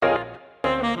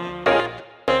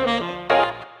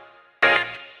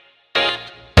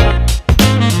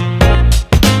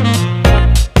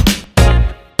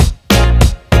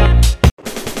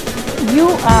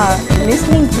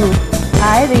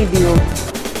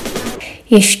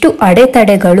ಎಷ್ಟು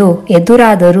ಅಡೆತಡೆಗಳು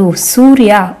ಎದುರಾದರೂ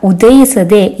ಸೂರ್ಯ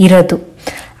ಉದಯಿಸದೇ ಇರದು.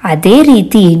 ಅದೇ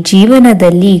ರೀತಿ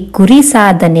ಜೀವನದಲ್ಲಿ ಗುರಿ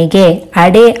ಸಾಧನೆಗೆ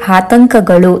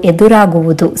ಆತಂಕಗಳು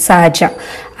ಎದುರಾಗುವುದು ಸಹಜ.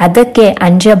 ಅದಕ್ಕೆ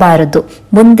ಅಂಜಬಾರದು,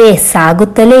 ಮುಂದೆ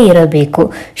ಸಾಗುತ್ತಲೇ ಇರಬೇಕು.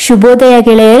 ಶುಭೋದಯ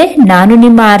ಗೆಳೆಯರೇ, ನಾನು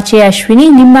ನಿಮ್ಮ ಆರ್ಜೆ ಅಶ್ವಿನಿ.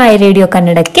 ನಿಮ್ಮ ರೇಡಿಯೋ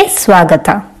ಕನ್ನಡಕ್ಕೆ ಸ್ವಾಗತ.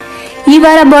 ಈ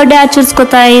ವಾರ ಬರ್ಡೇ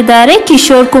ಆಚರಿಸ್ಕೊತಾ ಇದ್ದಾರೆ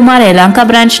ಕಿಶೋರ್ ಕುಮಾರ್ ಯಲಹಂಕ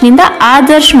ಬ್ರಾಂಚ್ ನಿಂದ,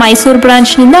 ಆದರ್ಶ್ ಮೈಸೂರು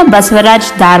ಬ್ರಾಂಚ್ ನಿಂದ,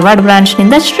 ಬಸವರಾಜ್ ಧಾರವಾಡ ಬ್ರಾಂಚ್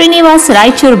ನಿಂದ, ಶ್ರೀನಿವಾಸ್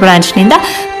ರಾಯಚೂರು ಬ್ರಾಂಚ್ ನಿಂದ,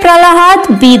 ಪ್ರಹ್ಲಾದ್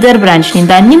ಬೀದರ್ ಬ್ರಾಂಚ್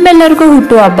ನಿಂದ. ನಿಮ್ಮೆಲ್ಲರಿಗೂ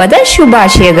ಹುಟ್ಟುಹಬ್ಬದ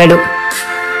ಶುಭಾಶಯಗಳು.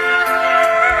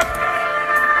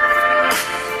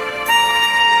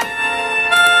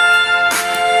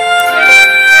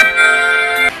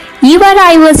 ಈ ವಾರ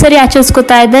ಆನಿವರ್ಸರಿ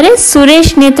ಆಚರಿಸ್ಕೊತಾ ಇದ್ದಾರೆ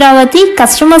Suresh Netravati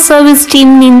customer service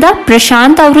team ನಿಂದ,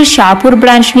 ಪ್ರಶಾಂತ್ ಅವರು ಶಾಪುರ್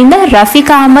ಬ್ರಾಂಚ್ ನಿಂದ,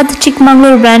 ರಫೀಕ್ ಅಹಮದ್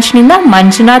ಚಿಕ್ಕಮಗಳೂರು ಬ್ರಾಂಚ್ ನಿಂದ,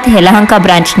 ಮಂಜುನಾಥ್ ಯಲಹಂಕ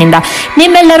ಬ್ರಾಂಚ್ ನಿಂದ.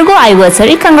 ನಿಮ್ಮೆಲ್ಲರಿಗೂ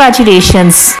ಆನಿವರ್ಸರಿ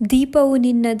ಕಂಗ್ರಾಚುಲೇಷನ್ಸ್. ದೀಪವು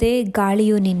ನಿನ್ನದೇ,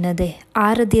 ಗಾಳಿಯು ನಿನ್ನದೇ,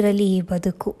 ಆರದಿರಲಿ ಈ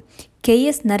ಬದುಕು.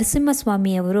 KS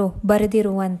ನರಸಿಂಹಸ್ವಾಮಿಯವರು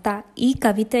ಬರೆದಿರುವಂಥ ಈ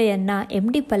ಕವಿತೆಯನ್ನು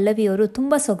MD ಪಲ್ಲವಿಯವರು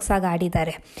ತುಂಬ ಸೊಗಸಾಗಿ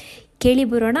ಆಡಿದ್ದಾರೆ. ಕೇಳಿ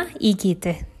ಬರೋಣ ಈ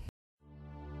ಗೀತೆ.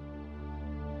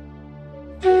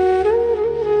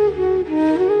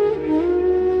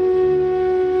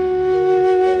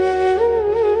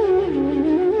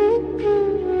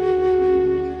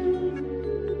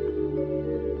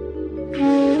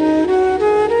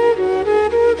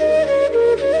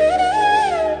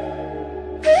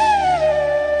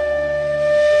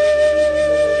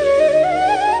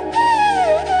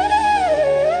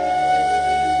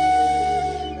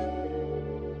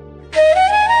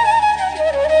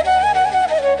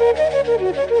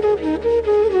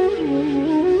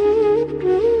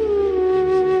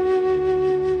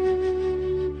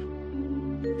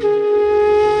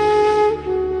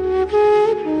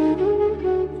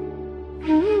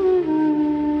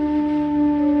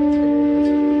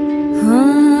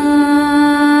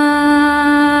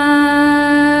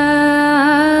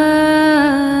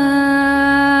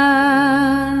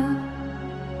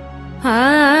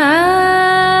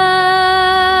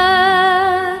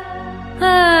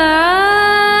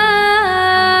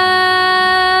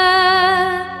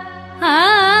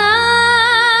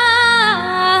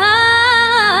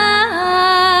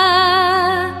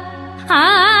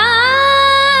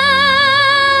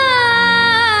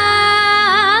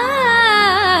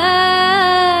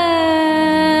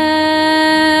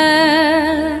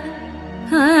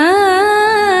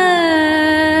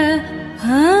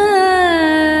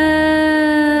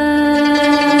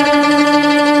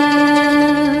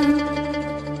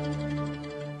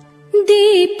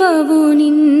 ದೀಪವು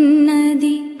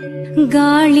ನಿನ್ನದೇ,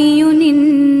 ಗಾಳಿಯು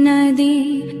ನಿನ್ನದೇ,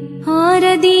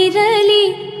 ಹಾರದಿರಲಿ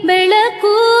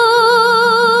ಬೆಳಕು.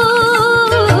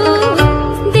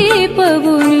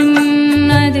 ದೀಪವು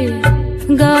ನಿನ್ನದೇ,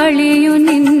 ಗಾಳಿಯು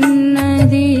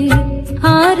ನಿನ್ನದೇ,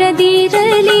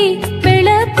 ಹಾರದಿರಲಿ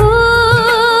ಬೆಳಕು.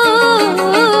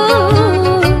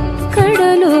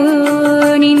 ಕಡಲು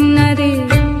ನಿನ್ನದೇ,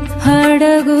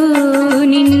 ಹಡಗು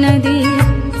ನಿನ್ನದೇ,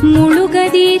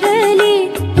 ಮುಳುಗದಿರಲಿ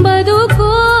ಬದುಕು.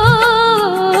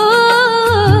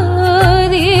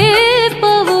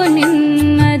 ದೀಪವು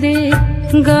ನಿನ್ನದೇ,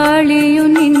 ಗಾಳಿಯು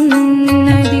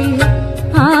ನಿನ್ನದೇ,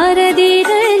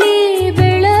 ಆರದಿರಲಿ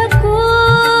ಬೆಳಕು.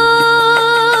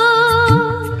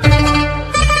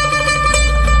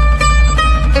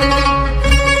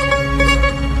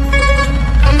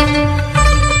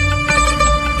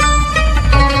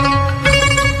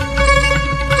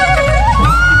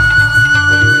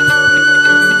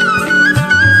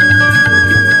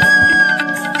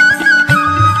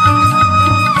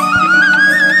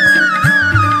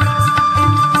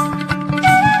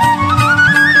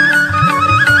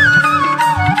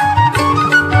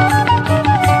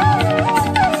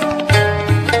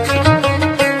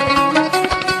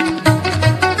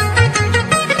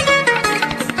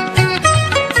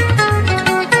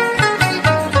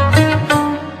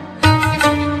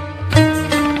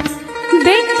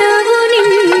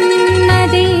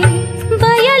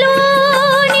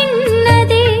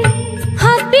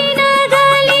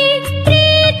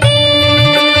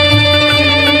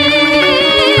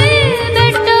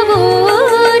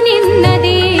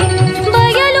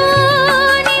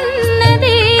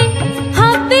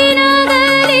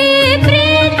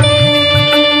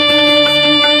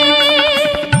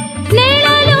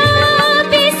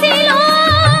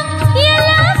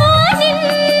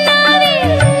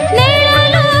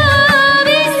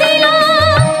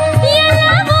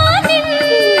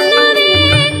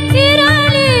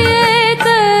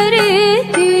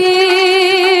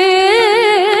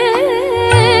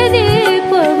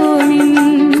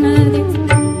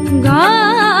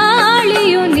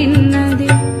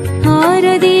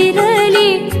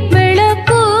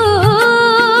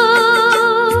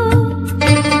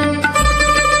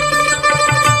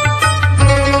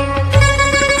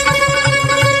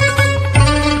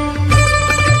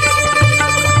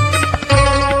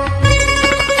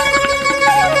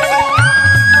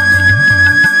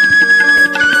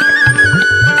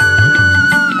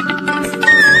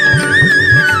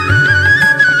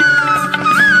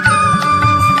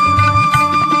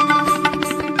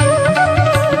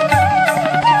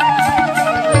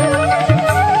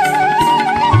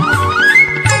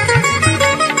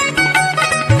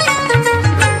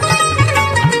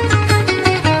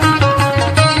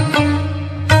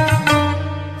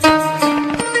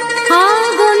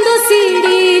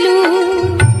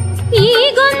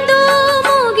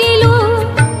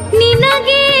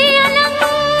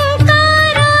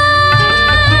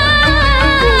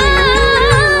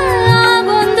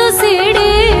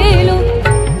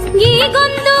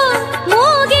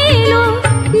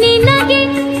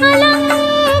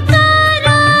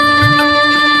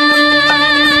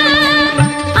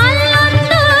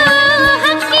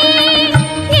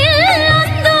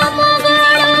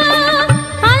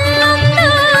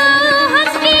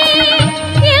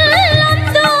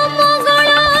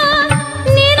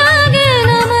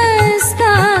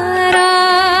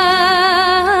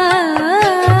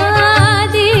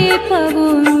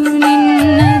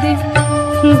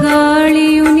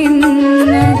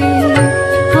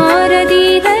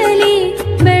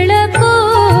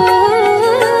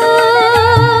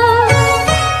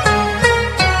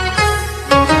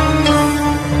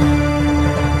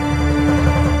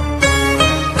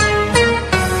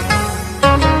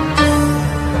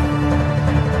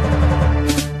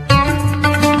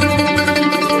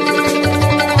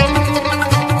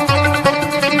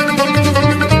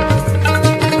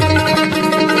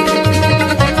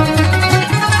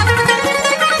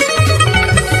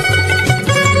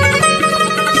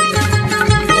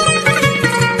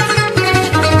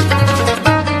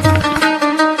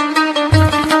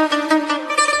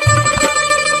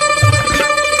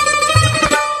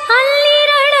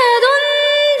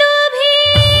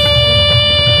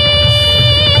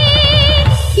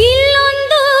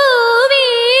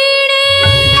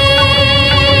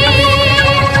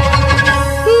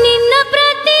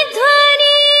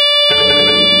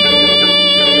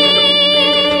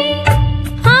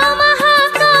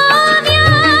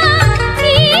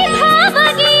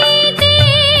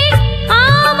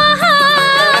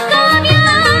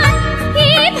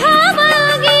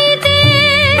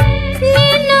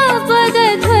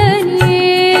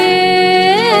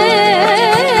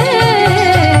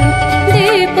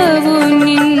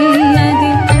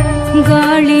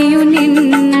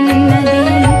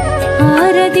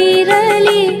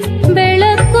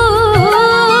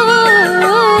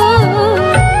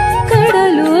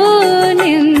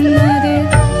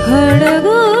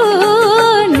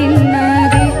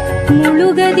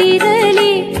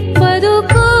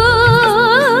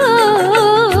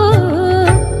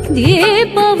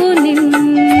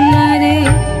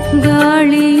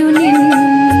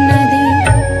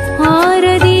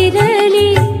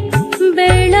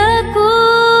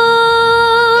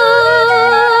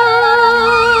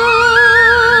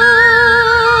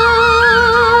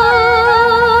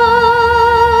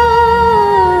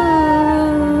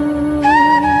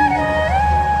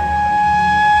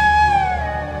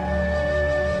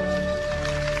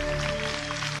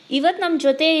 ನಮ್ಮ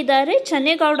ಜೊತೆ ಇದ್ದಾರೆ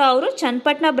ಚನ್ನೇಗೌಡ ಅವರು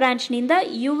ಚನ್ನಪಟ್ಟಣ ಬ್ರಾಂಚ್ನಿಂದ.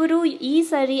 ಇವರು ಈ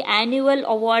ಸರಿ ಆನ್ಯುವಲ್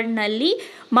ಅವಾರ್ಡ್ನಲ್ಲಿ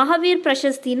ಮಹಾವೀರ್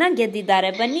ಪ್ರಶಸ್ತಿನ ಗೆದ್ದಿದ್ದಾರೆ.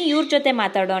 ಬನ್ನಿ ಇವ್ರ ಜೊತೆ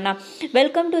ಮಾತಾಡೋಣ.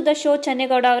 Welcome to the show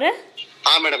Channegowda ಅವರೇ.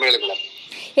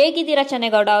 ಹೇಗಿದ್ದೀರಾ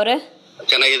ಚನ್ನೇಗೌಡ ಅವರೇ?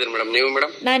 ಚೆನ್ನಾಗಿದ್ದೀನಿ ಮೇಡಮ್, ನೀವು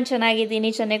ಮೇಡಮ್? ನಾನು ಚೆನ್ನಾಗಿದ್ದೀನಿ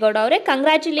ಚನ್ನೇಗೌಡ ಅವರೇ.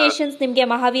 ಕಂಗ್ರ್ಯಾಚುಲೇಷನ್ಸ್ ನಿಮ್ಗೆ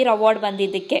ಮಹಾವೀರ್ ಅವಾರ್ಡ್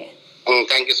ಬಂದಿದ್ದಕ್ಕೆ.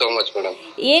 Thank you so much madam.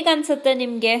 ಹೇಗ್ ಅನ್ಸುತ್ತೆ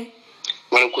ನಿಮ್ಗೆ?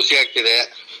 ಮೇಡಮ್ ಖುಷಿ ಆಗ್ತಿದೆ.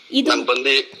 ನಾನು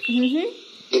ಬಂದು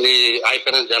ಇಲ್ಲಿ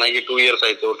ಐಫೈನಾನ್ಸ್ ಚೆನ್ನಾಗಿ 2 years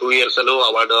ಆಯ್ತು. 2 years ಅಲ್ಲೂ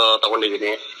ಅವಾರ್ಡ್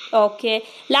ತಗೊಂಡಿದ್ದೀನಿ. ಓಕೆ,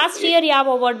 ಲಾಸ್ಟ್ ಇಯರ್ ಯಾವ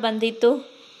ಅವಾರ್ಡ್ ಬಂದಿತ್ತು?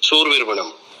 ಶೂರ್ವೀರ್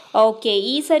ಮೇಡಮ್. ಓಕೆ,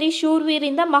 ಈ ಸರಿ ಶೂರ್ವೀರ್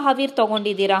ಇಂದ ಮಹಾವೀರ್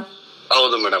ತಗೊಂಡಿದ್ದೀರಾ?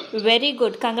 ಹೌದು madam. Very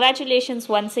good, congratulations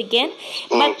once again.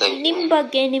 ಮತ್ತೆ ನಿಮ್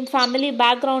ಬಗ್ಗೆ, ನಿಮ್ ಫ್ಯಾಮಿಲಿ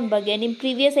ಬ್ಯಾಕ್ ಗ್ರೌಂಡ್ ಬಗ್ಗೆ, ನಿಮ್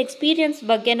ಪ್ರೀವಿಯಸ್ ಎಕ್ಸ್ಪೀರಿಯನ್ಸ್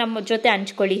ಬಗ್ಗೆ ನಮ್ಮ ಜೊತೆ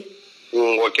ಹಂಚ್ಕೊಳ್ಳಿ.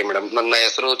 ಓಕೆ ಮೇಡಮ್, ನನ್ನ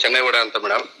ಹೆಸರು ಚನ್ನೇಗೌಡ ಅಂತ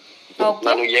ಮೇಡಮ್.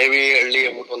 ನಾನು ಎವಿ ಹಳ್ಳಿ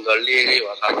ಅಂದ್ಬಿಟ್ಟು ಒಂದು ಹಳ್ಳಿ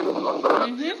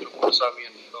ಸ್ವಾಮಿ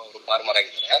ಅಂದ್ಬಿಟ್ಟು ಅವರು ಫಾರ್ಮರ್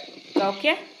ಆಗಿದ್ದಾರೆ.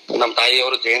 ಓಕೆ. ನಮ್ಮ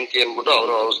ತಾಯಿಯವರು ಜಯಂತಿ ಅಂದ್ಬಿಟ್ಟು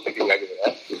ಅವರು ಹೌಸ್ ಕೀಪಿಂಗ್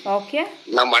ಆಗಿದ್ದಾರೆ. ಓಕೆ.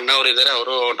 ನಮ್ಮ ಅಣ್ಣವರು ಇದ್ದಾರೆ,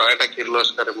 ಅವರು ಟೊಯೋಟಾ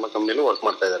ಕಿರ್ಲೋಸ್ಕರ್ ಎಂಬ ಕಂಪನಿಲಿ ವರ್ಕ್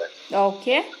ಮಾಡ್ತಾ ಇದ್ದಾರೆ.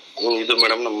 ಓಕೆ. ಇದು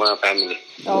ಮೇಡಮ್ ನಮ್ಮ ಫ್ಯಾಮಿಲಿ.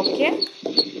 ಓಕೆ.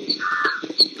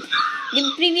 ನಿಮ್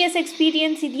ಪ್ರೀವಿಯಸ್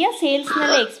ಎಕ್ಸ್ಪೀರಿಯನ್ಸ್ ಇದೆಯಾ? ಸೇಲ್ಸ್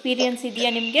ನಲ್ಲಿ ಎಕ್ಸ್ಪೀರಿಯನ್ಸ್ ಇದೆಯಾ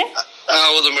ನಿಮ್ಗೆ?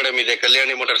 ಹೌದು ಮೇಡಮ್, ಇದೆ.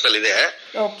 ಕಲ್ಯಾಣಿ ಮೋಟಾರ್ಸ್ ಅಲ್ಲಿ ಇದೆ.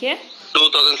 ಓಕೆ.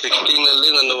 2016 ನಲ್ಲಿ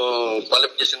ನಾನು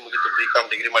ಕ್ವಾಲಿಫಿಕೇಶನ್ ಮುಗಿತು, BCom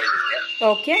ಡಿಗ್ರಿ ಮಾಡಿದ್ದೀನಿ.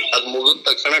 ಓಕೆ. ಅದು ಮುಗಿದ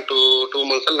ತಕ್ಷಣ 2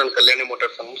 months ಅಲ್ಲಿ ನಾನು ಕಲ್ಯಾಣಿ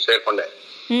ಮೋಟಾರ್ಸ್ ಅನ್ನು ಸೇರ್ಕೊಂಡೆ.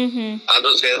 ಅದು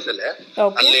ಸೇಲ್ಸ್ ಅಲ್ಲೇ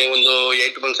ಅಲ್ಲಿ ಒಂದು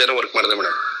 8 months ಏನೋ ವರ್ಕ್ ಮಾಡಿದೆ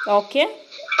ಮೇಡಮ್. ಓಕೆ.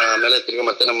 ಆಮೇಲೆ ತಿರ್ಗಿ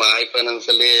ಮತ್ತೆ ನಮ್ಮ ಐ ಫೈನಾನ್ಸ್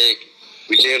ಅಲ್ಲಿ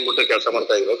ವಿಜಯ್ ಅಂದ್ಬಿಟ್ಟು ಕೆಲಸ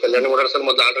ಮಾಡ್ತಾ ಇದ್ರು. ಕಲ್ಯಾಣಿ ಮೋಟಾರ್ಸ್ ಅಲ್ಲಿ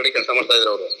ಮೊದಲು ಆಲ್ರೆಡಿ ಕೆಲಸ ಮಾಡ್ತಾ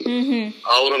ಇದ್ರು ಅವರು.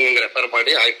 ಅವರು ನಿಮ್ಗೆ ರೆಫರ್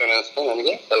ಮಾಡಿ ಐ ಫೈನಾನ್ಸ್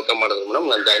ನನಗೆ ವೆಲ್ಕಮ್ ಮಾಡಿದ್ರು ಮೇಡಮ್.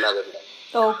 ನಾನು ಜಾಯ್ನ್ ಆದೆ ಮೇಡಮ್.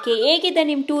 ಓಕೆ, ಹೇಗಿದೆ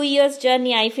ನಿಮ್ 2 years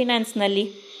ಜರ್ನಿ ಐ ಫೈನಾನ್ಸ್ ನಲ್ಲಿ?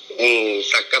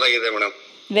 ಸಕ್ಕತ್ತಾಗಿದೆ ಮೇಡಮ್.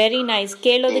 ವೆರಿ ನೈಸ್,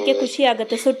 ಕೇಳೋದಕ್ಕೆ ಖುಷಿ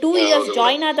ಆಗುತ್ತೆ. ಸೊ 2 years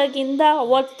ಜಾಯ್ನ್ ಆದಾಗಿಂದ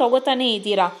ಅವಾರ್ಡ್ ತಗೋತಾನೆ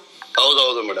ಇದ್ದೀರಾ?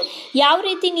 ಹೌದೌದು ಮೇಡಮ್. ಯಾವ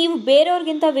ರೀತಿ ನೀವು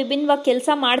ಬೇರೆಯವ್ರಿಗಿಂತ ವಿಭಿನ್ನವಾಗಿ ಕೆಲಸ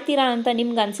ಮಾಡ್ತೀರಾ ಅಂತ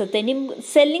ನಿಮ್ಗೆ ಅನ್ಸುತ್ತೆ? ನಿಮ್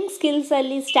ಸೆಲ್ಲಿಂಗ್ ಸ್ಕಿಲ್ಸ್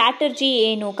ಅಲ್ಲಿ ಸ್ಟ್ರಾಟಜಿ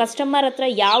ಏನು? ಕಸ್ಟಮರ್ ಹತ್ರ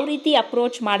ಯಾವ ರೀತಿ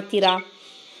ಅಪ್ರೋಚ್ ಮಾಡ್ತೀರಾ?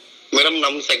 ಮೇಡಮ್,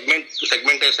 ನಮ್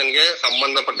ಸೆಗ್ಮೆಂಟೇಶನ್ಗೆ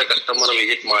ಸಂಬಂಧಪಟ್ಟ ಕಸ್ಟಮರ್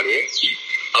ವಿಸಿಟ್ ಮಾಡಿ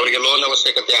ಅವರಿಗೆ ಲೋನ್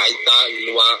ಅವಶ್ಯಕತೆ ಆಯ್ತಾ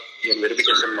ಇಲ್ವಾ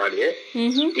ವೆರಿಫಿಕೇಶನ್ ಮಾಡಿ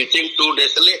ವಿತಿನ್ 2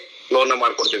 days ಅಲ್ಲಿ ಲೋನ್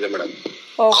ಮಾಡ್ಕೊಡ್ತಿದ್ದೆ ಮೇಡಮ್.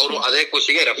 ಅವರು ಅದೇ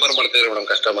ಖುಷಿಗೆ ರೆಫರ್ ಮಾಡ್ತಿದ್ರು ಮೇಡಮ್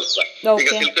ಕಸ್ಟಮರ್ಸ್.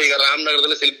 ಈಗ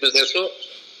ರಾಮನಗರದಲ್ಲಿ ಸಿಲ್ಕ್ ಬಿಸ್ನೆಸ್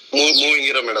ಮೂವಿಂಗ್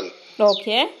ಇರೋ ಮೇಡಮ್.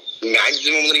 ಓಕೆ.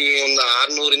 ಮ್ಯಾಕ್ಸಿಮಮ್ ಒಂದು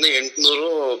 600-800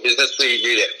 ಬಿಸ್ನೆಸ್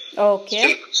ಇದೆ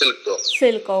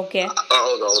ಸಿಲ್ಕ್. ಓಕೆ.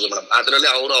 ಹೌದು ಮೇಡಮ್. ಅದ್ರಲ್ಲಿ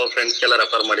ಅವರು ಅವ್ರ ಫ್ರೆಂಡ್ಸ್ ಎಲ್ಲ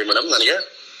ರೆಫರ್ ಮಾಡಿ ಮೇಡಮ್ ನನಗೆ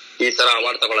ಈ ತರ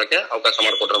ಅವಾರ್ಡ್ ತಗೊಳಕ್ಕೆ ಅವಕಾಶ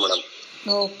ಮಾಡಿಕೊಟ್ರು ಮೇಡಮ್.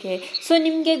 ಓಕೆ. ಸೊ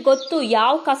ನಿಮ್ಗೆ ಗೊತ್ತು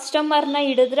ಯಾವ ಕಸ್ಟಮರ್ ನ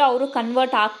ಹಿಡಿದ್ರೆ ಅವರು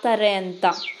ಕನ್ವರ್ಟ್ ಆಗ್ತಾರೆ ಅಂತ?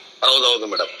 ಹೌದೌದು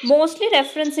ಮೇಡಮ್. ಮೋಸ್ಟ್ಲಿ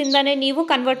ರೆಫರೆನ್ಸ್ ಇಂದಾನೆ ನೀವು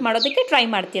ಕನ್ವರ್ಟ್ ಮಾಡೋದಕ್ಕೆ ಟ್ರೈ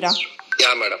ಮಾಡ್ತೀರಾ?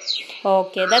 ಯಾ madam.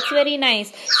 Okay, that's very nice.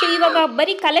 So ಇವಾಗ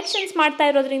ಬರೀ ಕಲೆಕ್ಷನ್ಸ್ ಮಾಡ್ತಾ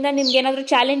ಇರೋದ್ರಿಂದ ನಿಮ್ಗೆ ಏನಾದ್ರು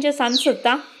ಚಾಲೆಂಜಸ್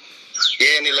ಅನ್ಸುತ್ತಾ?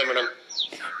 ಏನಿಲ್ಲ ಮೇಡಮ್,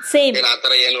 ಸೇಮ್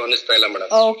ಆತರ ಏನು ಅನಿಸ್ತಾ ಇಲ್ಲ ಮೇಡಮ್.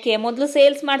 ಓಕೆ, ಮೊದಲು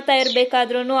ಸೇಲ್ಸ್ ಮಾಡ್ತಾ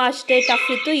ಇರ್ಬೇಕಾದ್ರೂ ಅಷ್ಟೇ ಟಫ್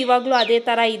ಇತ್ತು, ಇವಾಗ್ಲೂ ಅದೇ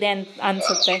ತರ ಇದೆ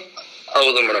ಅನ್ಸುತ್ತೆ?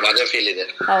 ಹೌದು ಮೇಡಮ್, ಅದೇ ಫೀಲ್ ಇದೆ.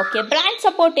 ಓಕೆ, ಬ್ರ್ಯಾಂಡ್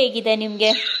ಸಪೋರ್ಟ್ ಹೇಗಿದೆ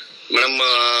ನಿಮ್ಗೆ? ಮೇಡಮ್,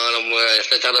 ನಮ್ಮ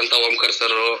SHR ಅಂತ Omkar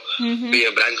sir,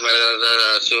 branch manager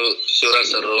Shivaraj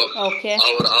sir,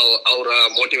 ಅವರ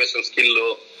ಮೋಟಿವೇಶನ್ ಸ್ಕಿಲ್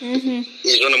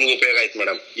ಇದು ನಮ್ಗೆ ಉಪಯೋಗ ಆಯ್ತು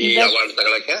ಮೇಡಮ್. ಈ ಅವಾರ್ಡ್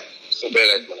ತಗೊಳಕ್ಕೆ ಉಪಯೋಗ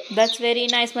ಆಯ್ತು ಮೇಡಮ್. That's very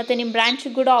nice. ಮತ್ತೆ ನಿಮ್ ಬ್ರಾಂಚ್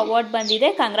ಕೂಡ ಅವಾರ್ಡ್ ಬಂದಿದೆ,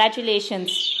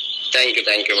 congratulations.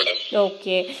 Thank you madam.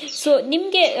 Okay, so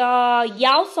ನಿಮ್ಗೆ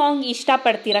ಯಾವ ಸಾಂಗ್ ಇಷ್ಟ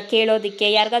ಪಡ್ತೀರಾ ಕೇಳೋದಿಕ್ಕೆ?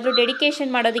 ಯಾರಿಗಾದ್ರೂ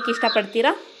ಡೆಡಿಕೇಶನ್ ಮಾಡೋದಿಕ್ಕೆ ಇಷ್ಟ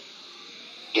ಪಡ್ತೀರಾ?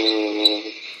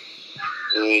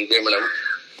 ಇದೆ ಮೇಡಮ್,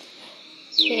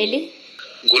 ಹೇಳಿ.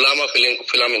 ಗುಲಾಮ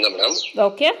ಫಿಲಂ ಇಂದ ಮೇಡಮ್.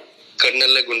 ಓಕೆ.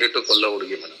 ಕಣ್ಣಲ್ಲೇ ಗುಂಡಿಟ್ಟು ಕೊಲ್ಲ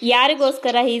ಹುಡುಗಿ ಮೇಡಮ್.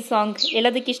 ಯಾರಿಗೋಸ್ಕರ ಈ ಸಾಂಗ್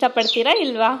ಹೇಳೋದಕ್ಕೆ ಇಷ್ಟ ಪಡ್ತೀರಾ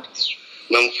ಇಲ್ವಾ?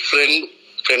 ನಮ್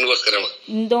ಫ್ರೆಂಡ್ಗೋಸ್ಕರ.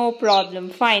 No problem,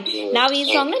 fine. ನಾವು ಈ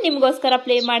ಸಾಂಗ್ ನ ನಿಮ್ಗೋಸ್ಕರ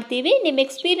ಪ್ಲೇ ಮಾಡ್ತೀವಿ. ನಿಮ್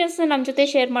ಎಕ್ಸ್ಪೀರಿಯನ್ಸ್ ನಮ್ ಜೊತೆ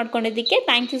ಶೇರ್ ಮಾಡ್ಕೊಂಡಿದ್ದಕ್ಕೆ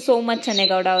thank you so much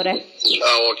Channegowda ಅವರೇ.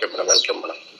 Okay madam, welcome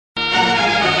madam.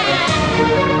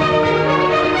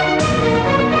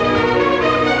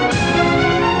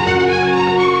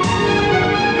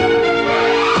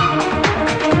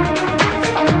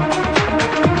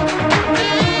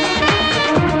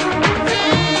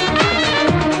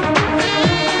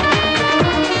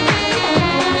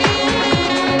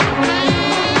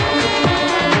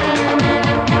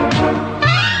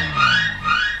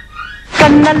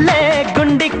 ಕಣ್ಣಲ್ಲೇ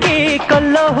ಗುಂಡಿಕ್ಕಿ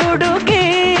ಕೊಲ್ಲೋ ಹುಡುಗಿ,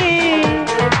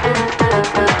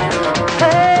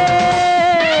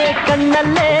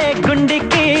 ಕಣ್ಣಲ್ಲೇ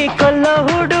ಗುಂಡಿಕ್ಕಿ ಕೊಲ್ಲೋ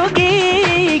ಹುಡುಗಿ,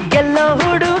 ಗೆಲ್ಲೋ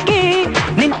ಹುಡುಗಿ,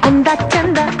 ನಿನ್ ಅಂದ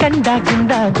ಚಂದ ಕಂಡ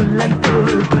ಗುಂಡ ಗುಲ್ಲಂತೂ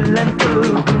ಗುಲ್ಲಂತೂ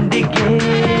ಗುಂಡಿಗೆ.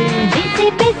 ಬಿಸಿ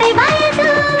ಬಿಸಿ ವಯಸ್ಸು,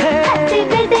 ಹಸಿ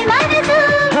ಬಿಸಿ ಮನಸ್ಸು,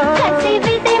 ಹಸಿ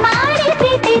ಬಿಸಿ ಮಾಡಿ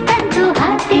ಪ್ರೀತಿ ತಂದು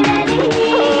ಹಾಸಿನಲ್ಲಿ.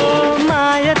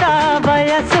 ಮಾಯದ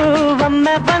ವಯಸ್ಸು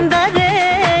ಒಮ್ಮೆ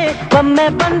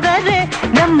ಬಂದರೆ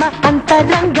ನಮ್ಮ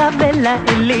ಅಂತರಂಗವೆಲ್ಲ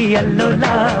ಇಲ್ಲಿ ಅಲ್ಲೋಲ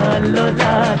ಅಲ್ಲೋಲ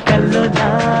ಕಲ್ಲೋಲ.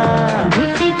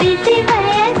 ಬಿಸಿ ಬಿಸಿ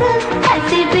ವಯಸ್ಸು,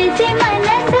 ಹಸಿ ಬಿಸಿ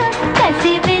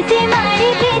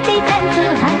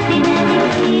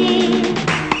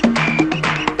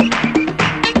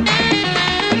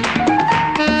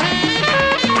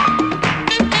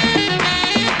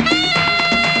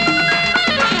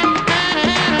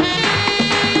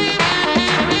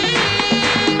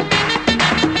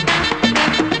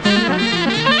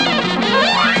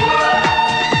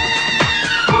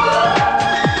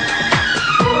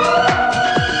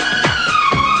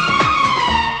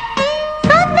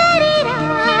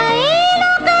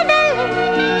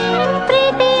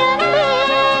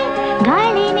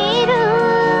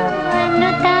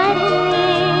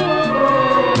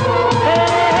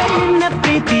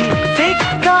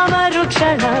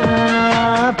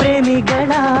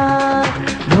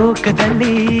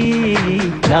ಲೋಕದಲ್ಲಿ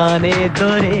ನಾನೇ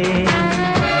ದೊರೆ.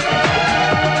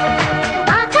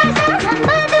 ಆಕಾಶ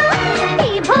ನಮ್ಮದು, ಈ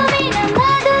ಭೂಮಿ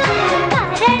ನಮ್ಮದು,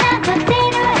 ಕಾರಣ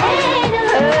ಗೊತ್ತೇನು ಹೇಳು.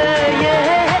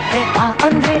 ಆ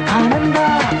ಅಂದ್ರೆ ಆನಂದ,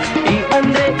 ಈ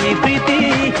ಅಂದ್ರೆ ಈ ಪ್ರೀತಿ,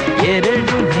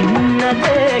 ಎರಡು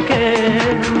ನಿನ್ನದೇ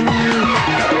ಕೇಳು.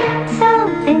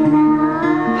 ಸೋತೆನಾ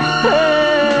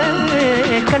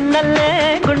ಕಣ್ಣಲ್ಲೇ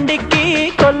ಗುಂಡಿಕ್ಕಿ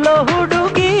ಕೊಲ್ಲೋ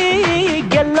ಹುಡುಗಿ,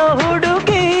 ಗೆಲ್ಲೋ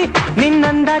ಹುಡುಗಿ,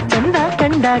 ನಿನ್ನಂದ ಚಂದ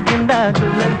ಕಂಡಾಗಿಂದ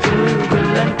ಗುಲ್ಲಂಟು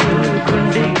ಗುಲ್ಲಂಟು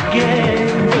ಗುಂಡಿಗೆ.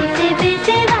 ಬಿಸಿ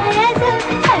ಬಿಸಿ ವಯಸ್ಸು,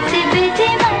 ಹಸಿ ಬಿಸಿ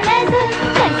ಮನಸ್ಸು,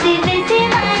 ಕಸಿ ಬಿಸಿ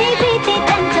ಮಾಡಿ ಪ್ರೀತಿ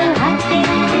ತಂತು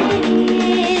ಹಾಕ್ತೇನೆ.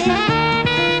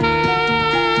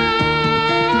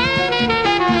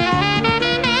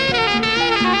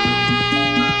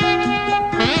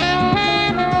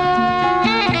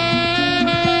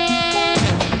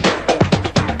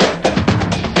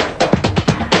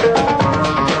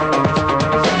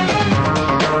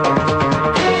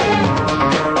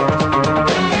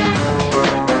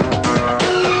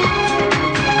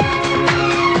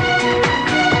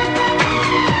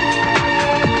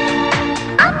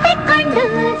 ಅಪ್ಪಿಕೊಂಡು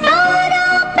ಸೋರು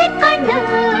ಅಪ್ಪಿಕೊಂಡು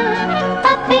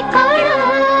ಅಪ್ಪಿಕೊಳ್ಳು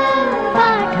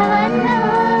ಪಾಠವನ್ನು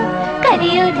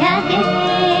ಕರೆಯುವುದ್ಯಾಕೆ.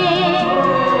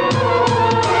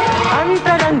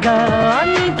 ಅಂತರಂಗ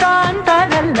ಅಂತ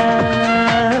ಅಂತಾರಲ್ಲ,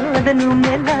 ಅದನ್ನು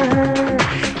ಮೇಲ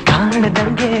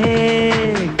ಕಾಣದಂಗೆ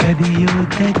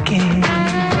ಕದಿಯುವುದಕ್ಕೆ.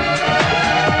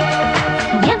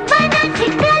 ಯವ್ವನ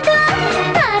ಚಿಕ್ಕದು,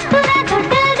 ಆತುರ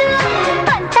ದೊಡ್ಡದು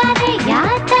ಅಂತಾರೆ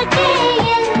ಯಾತಕ್ಕೆ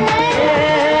ಎಲ್ಲರೂ.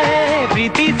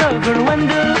 ಪ್ರೀತಿ ಸೊಗಡು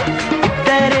ಒಂದು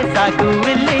ಇದ್ದರೆ ಸಾಕು,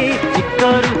 ಇಲ್ಲಿ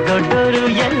ಚಿಕ್ಕವರು ದೊಡ್ಡವರು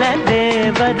ಎಲ್ಲ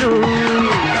ದೇವರು.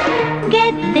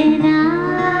 ಗೆದ್ದೆನಾ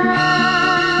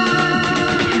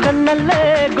ಕಣ್ಣಲ್ಲೇ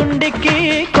ಗುಂಡಿಕ್ಕಿ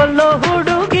ಕೊಲ್ಲೋ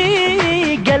ಹುಡುಗಿ,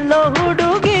 ಗೆಲ್ಲೋ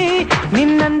ಹುಡುಗಿ,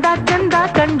 ನಿನ್ನಂದ ಚಂದ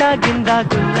ಕಂಡಾಗಿಂದ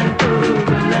ಗುಲ್ಲಂಟು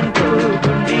ಗುಲ್ಲಂಟು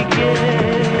ಗುಂಡಿಗೆ.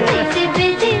 ಬಿಸಿ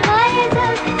ಬಿಸಿ ವಯಸ್ಸು,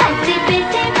 ಹಸಿ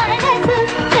ಬಿಸಿ ಮನಸ್ಸು,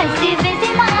 ಕಸಿ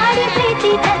ಬಿಸಿ ಮಾಡಿ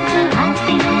ಪ್ರೀತಿ ತಂತು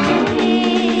ಹಾಕ್ತೇನೆ.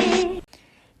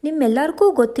 ನಿಮ್ಮೆಲ್ಲರಿಗೂ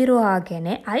ಗೊತ್ತಿರೋ ಹಾಗೇ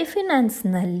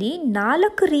ಐಫಿನಾನ್ಸ್ನಲ್ಲಿ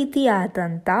 4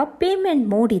 ರೀತಿಯಾದಂಥ ಪೇಮೆಂಟ್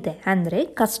ಮೋಡ್ ಇದೆ. ಅಂದರೆ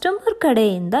ಕಸ್ಟಮರ್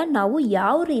ಕಡೆಯಿಂದ ನಾವು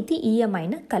ಯಾವ ರೀತಿ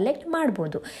EMIನ ಕಲೆಕ್ಟ್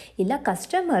ಮಾಡ್ಬೋದು, ಇಲ್ಲ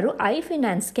ಕಸ್ಟಮರು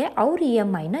ಐಫಿನಾನ್ಸ್ಗೆ ಅವ್ರ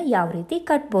EMIನ ಯಾವ ರೀತಿ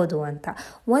ಕಟ್ಬೋದು ಅಂತ.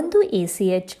 ಒಂದು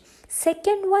ACH,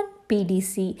 second one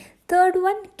PDC, third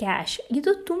one cash.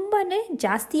 ಇದು ತುಂಬಾ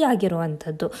ಜಾಸ್ತಿ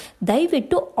ಆಗಿರುವಂಥದ್ದು.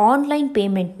 ದಯವಿಟ್ಟು ಆನ್ಲೈನ್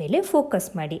ಪೇಮೆಂಟ್ ಮೇಲೆ ಫೋಕಸ್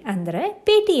ಮಾಡಿ, ಅಂದರೆ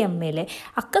ಪೇಟಿಎಮ್ ಮೇಲೆ.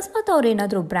 ಅಕಸ್ಮಾತ್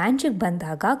ಅವ್ರೇನಾದರೂ ಬ್ರ್ಯಾಂಚಿಗೆ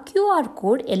ಬಂದಾಗ QR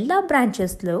ಕೋಡ್ ಎಲ್ಲ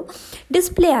ಬ್ರ್ಯಾಂಚಸ್ಲು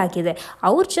ಡಿಸ್ಪ್ಲೇ ಆಗಿದೆ,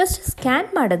 ಅವ್ರು ಜಸ್ಟ್ ಸ್ಕ್ಯಾನ್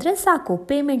ಮಾಡಿದ್ರೆ ಸಾಕು,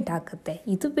 ಪೇಮೆಂಟ್ ಆಗುತ್ತೆ.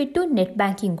 ಇದು ಬಿಟ್ಟು ನೆಟ್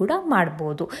ಬ್ಯಾಂಕಿಂಗ್ ಕೂಡ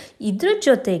ಮಾಡ್ಬೋದು. ಇದ್ರ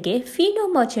ಜೊತೆಗೆ ಫೀನೋ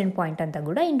ಮರ್ಚೆಂಟ್ ಪಾಯಿಂಟ್ ಅಂತ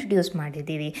ಕೂಡ ಇಂಟ್ರೊಡ್ಯೂಸ್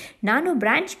ಮಾಡಿದ್ದೀವಿ. ನಾನು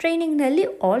ಬ್ರ್ಯಾಂಚ್ ಟ್ರೈನಿಂಗ್ನಲ್ಲಿ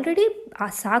ಆಲ್ರೆಡಿ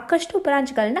ಸಾಕಷ್ಟು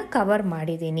ಬ್ರಾಂಚ್ಗಳನ್ನ ಕವರ್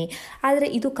ಮಾಡಿದ್ದೀನಿ. ಆದರೆ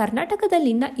ಇದು ಕರ್ನಾಟಕದಲ್ಲಿ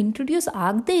ಇನ್ನೂ ಇಂಟ್ರೊಡ್ಯೂಸ್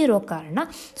ಆಗದೇ ಇರೋ ಕಾರಣ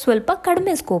ಸ್ವಲ್ಪ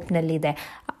ಕಡಿಮೆ ಸ್ಕೋಪ್ನಲ್ಲಿದೆ.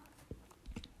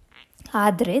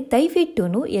 ಆದರೆ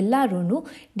ದಯವಿಟ್ಟು ಎಲ್ಲರೂ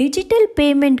ಡಿಜಿಟಲ್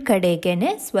ಪೇಮೆಂಟ್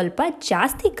ಕಡೆಗೇ ಸ್ವಲ್ಪ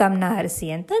ಜಾಸ್ತಿ ಗಮನ ಹರಿಸಿ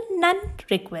ಅಂತ ನನ್ನ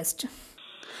ರಿಕ್ವೆಸ್ಟ್.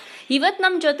 ಇವತ್ತು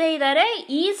ನಮ್ಮ ಜೊತೆ ಇದ್ದಾರೆ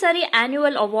ಈ ಸರಿ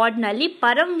ಆ್ಯನ್ಯುವಲ್ ಅವಾರ್ಡ್ನಲ್ಲಿ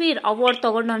ಪರಮ್ವೀರ್ ಅವಾರ್ಡ್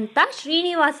ತಗೊಂಡಂಥ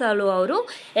ಶ್ರೀನಿವಾಸಲು ಅವರು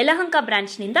ಯಲಹಂಕ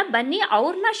ಬ್ರಾಂಚ್ನಿಂದ. ಬನ್ನಿ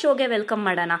ಅವ್ರನ್ನ ಶೋಗೆ ವೆಲ್ಕಮ್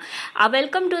ಮಾಡೋಣ.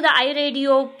 Welcome to the I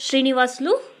radio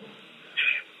Srinivasulu.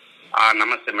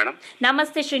 ನಮಸ್ತೆ ಮೇಡಮ್.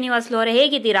 ನಮಸ್ತೆ ಶ್ರೀನಿವಾಸ್ಲು ಅವರೇ,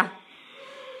 ಹೇಗಿದ್ದೀರಾ?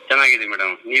 ಚೆನ್ನಾಗಿದೆ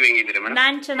ಮೇಡಮ್, ನೀವ್ ಹೆಂಗಿದ್ದೀರಿ ಮೇಡಮ್?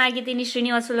 ನಾನು ಚೆನ್ನಾಗಿದ್ದೀನಿ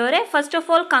ಶ್ರೀನಿವಾಸ್ಲು ಅವರೇ. First of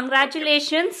all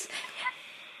congratulations,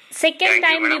 second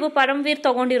time ನೀವು ಪರಮ್ವೀರ್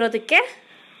ತಗೊಂಡಿರೋದಕ್ಕೆ.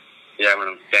 Yeah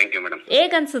madam, thank you madam.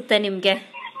 ಹೇಗನ್ಸುತ್ತೆ ನಿಮ್ಗೆ?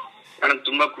 ಮೇಡಮ್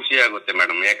ತುಂಬಾ ಖುಷಿ ಆಗುತ್ತೆ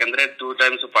ಮೇಡಮ್, ಯಾಕಂದ್ರೆ 2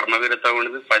 times ಪರಮವೀರ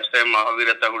ತಗೊಂಡಿದ್ವಿ, ಫಸ್ಟ್ ಟೈಮ್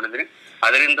ಮಹಾವೀರ ತಗೊಂಡಿದ್ರಿ,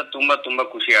 ಅದರಿಂದ ತುಂಬಾ ತುಂಬಾ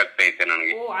ಖುಷಿ ಆಗ್ತಾ ಐತೆ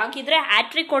ನನಗೆ. ಹಾಗಿದ್ರೆ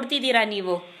ಹ್ಯಾಟ್ರಿಕ್ ಕೊಡ್ತಿದ್ದೀರಾ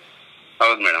ನೀವು?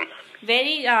 ಹೌದು ಮೇಡಮ್.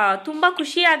 ತುಂಬಾ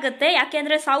ಖುಷಿ ಆಗುತ್ತೆ,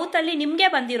 ಯಾಕೆಂದ್ರೆ ಸೌತ್ ಅಲ್ಲಿ ನಿಮ್ಗೆ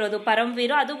ಬಂದಿರೋದು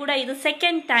ಪರಮ್ವೀರು, ಅದು ಕೂಡ ಇದು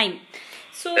ಸೆಕೆಂಡ್ ಟೈಮ್.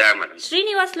 ಸೊ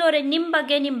ಶ್ರೀನಿವಾಸ್ಲು ಅವರೇ, ನಿಮ್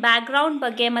ಬಗ್ಗೆ, ನಿಮ್ ಬ್ಯಾಕ್ ಗ್ರೌಂಡ್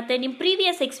ಬಗ್ಗೆ ಮತ್ತೆ ನಿಮ್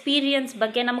ಪ್ರೀವಿಯಸ್ ಎಕ್ಸ್ಪೀರಿಯನ್ಸ್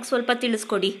ಬಗ್ಗೆ ನಮಗೆ ಸ್ವಲ್ಪ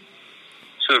ತಿಳಿಸ್ಕೊಡಿ.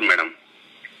 Sure madam.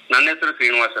 ನನ್ನ ಹೆಸರು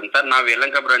ಶ್ರೀನಿವಾಸ್ ಅಂತ. ನಾವು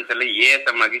ಯಲಹಂಕ ಬ್ರಾಂಚ್ ಅಲ್ಲಿ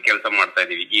ASM ಆಗಿ ಕೆಲಸ ಮಾಡ್ತಾ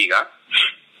ಇದೀವಿ. ಈಗ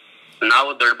ನಾವು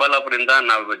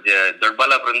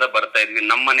ದೊಡ್ಡಬಳ್ಳಾಪುರದಿಂದ ಬರ್ತಾ ಇದ್ವಿ.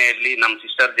 ನಮ್ಮ ಮನೆಯಲ್ಲಿ ನಮ್ಮ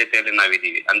ಸಿಸ್ಟರ್ ಜೊತೆಯಲ್ಲಿ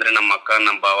ನಾವಿದೀವಿ, ಅಂದ್ರೆ ನಮ್ಮ ಅಕ್ಕ,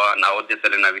 ನಮ್ಮ ಭಾವ, ಅವ್ರ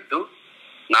ಜೊತೆಲಿ ನಾವಿದ್ದು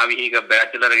ನಾವೀಗ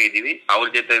ಬ್ಯಾಚುಲರ್ ಆಗಿದ್ದೀವಿ. ಅವ್ರ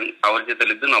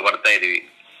ಜೊತೆಲಿದ್ದು ನಾವು ಬರ್ತಾ ಇದೀವಿ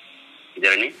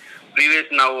ಜರ್ನಿ.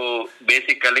 ಪ್ರೀವಿಯಸ್ ನಾವು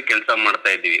ಬೇಸಿಕ್ ಅಲ್ಲಿ ಕೆಲಸ ಮಾಡ್ತಾ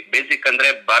ಇದೀವಿ. ಬೇಸಿಕ್ ಅಂದ್ರೆ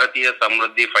ಭಾರತೀಯ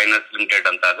ಸಮೃದ್ಧಿ ಫೈನಾನ್ಸ್ ಲಿಮಿಟೆಡ್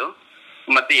ಅಂತ, ಅದು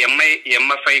ಮತ್ತೆ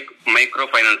MFI ಮೈಕ್ರೋ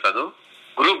ಫೈನಾನ್ಸ್, ಅದು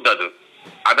ಗ್ರೂಪ್ ಅದು,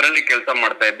 ಅದರಲ್ಲಿ ಕೆಲಸ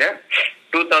ಮಾಡ್ತಾ ಇದ್ದೆ.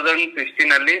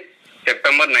 2016 ಅಲ್ಲಿ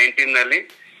ಸೆಪ್ಟೆಂಬರ್ 19 ನಲ್ಲಿ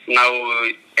ನಾವು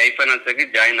ಐಫೈನಾನ್ಸ್ ಆಗಿ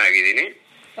ಜಾಯಿನ್ ಆಗಿದ್ದೀನಿ.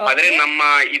 ಆದ್ರೆ ನಮ್ಮ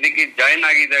ಇದಕ್ಕೆ ಜಾಯಿನ್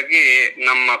ಆಗಿದಾಗಿ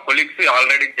ನಮ್ಮ ಕೊಲೀಗ್ಸ್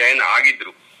ಆಲ್ರೆಡಿ ಜಾಯಿನ್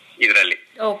ಆಗಿದ್ರು. ಇದ್ರಲ್ಲಿ.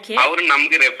 ಓಕೆ. ಅವ್ರು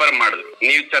ನಮ್ಗೆ ರೆಫರ್ ಮಾಡಿದ್ರು,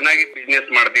 ನೀವು ಚೆನ್ನಾಗಿ ಬಿಸ್ನೆಸ್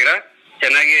ಮಾಡ್ತೀರಾ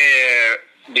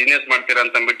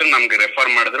ಅಂತ ಅಂದ್ಬಿಟ್ಟು ನಮ್ಗೆ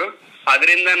ರೆಫರ್ ಮಾಡಿದ್ರು.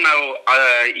 ಅದರಿಂದ ನಾವು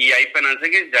ಈ ಐಫೈನಾನ್ಸ್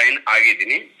ಗೆ ಜಾಯಿನ್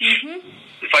ಆಗಿದ್ದೀನಿ.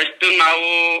 ಫಸ್ಟ್ ನಾವು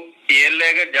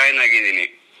ಎಲ್ಎಗ ಜಾಯಿನ್ ಆಗಿದ್ದೀನಿ.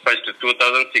 ಫಸ್ಟ್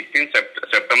 2016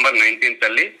 ಸೆಪ್ಟೆಂಬರ್ 19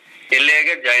 ಅಲ್ಲಿ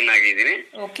ಎಲ್ಎಗೆ ಜಾಯಿನ್ ಆಗಿದ್ದೀನಿ.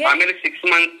 ಆಮೇಲೆ 6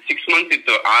 ಮಂತ್ಸ್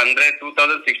ಇತ್ತು, ಅಂದ್ರೆ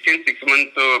 2016 6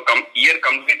 ಮಂತ್ ಇಯರ್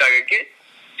ಕಂಪ್ಲೀಟ್ ಆಗಕ್ಕೆ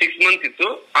 6 ಮಂತ್ ಇತ್ತು.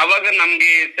 ಅವಾಗ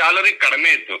ನಮ್ಗೆ ಸ್ಯಾಲರಿ ಕಡಿಮೆ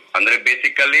ಇತ್ತು, ಅಂದ್ರೆ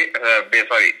ಬೇಸಿಕಲಿ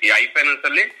ಈ ಐಫೈನಾನ್ಸ್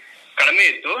ಅಲ್ಲಿ ಕಡಿಮೆ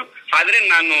ಇತ್ತು. ಆದ್ರೆ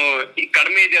ನಾನು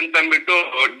ಕಡಿಮೆ ಇದೆ ಅಂತ ಅಂದ್ಬಿಟ್ಟು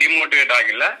ಡಿಮೋಟಿವೇಟ್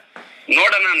ಆಗಿಲ್ಲ.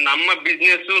 ನೋಡೋಣ, ನಮ್ಮ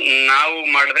ಬಿಸ್ನೆಸ್ ನಾವು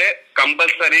ಮಾಡಿದ್ರೆ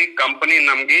ಕಂಪಲ್ಸರಿ ಕಂಪನಿ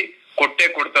ನಮ್ಗೆ ಕೊಟ್ಟೆ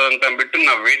ಕೊಡ್ತದಂತ ಅಂದ್ಬಿಟ್ಟು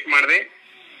ನಾವು ವೇಟ್ ಮಾಡಿದೆ.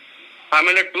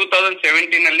 ಆಮೇಲೆ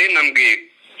 2017 ಅಲ್ಲಿ ನಮ್ಗೆ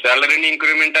ಸ್ಯಾಲರಿನ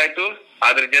ಇನ್ಕ್ರಿಮೆಂಟ್ ಆಯ್ತು,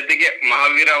 ಅದ್ರ ಜೊತೆಗೆ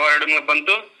ಮಹಾವೀರ ಅವಾರ್ಡ್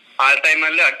ಬಂತು. ಆ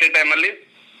ಟೈಮಲ್ಲಿ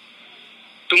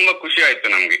ತುಂಬಾ ಖುಷಿ ಆಯ್ತು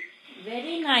ನಮ್ಗೆ.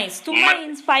 ವೆರಿ ನೈಸ್, ತುಂಬಾ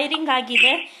ಇನ್ಸ್ಪೈರಿಂಗ್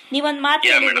ಆಗಿದೆ. ನೀವೊಂದ್ ಮಾತು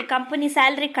ಹೇಳಿದ್ರಿ, ಕಂಪನಿ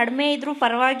ಸ್ಯಾಲರಿ ಕಡಿಮೆ ಇದ್ರೂ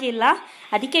ಪರವಾಗಿಲ್ಲ,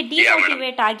 ಅದಕ್ಕೆ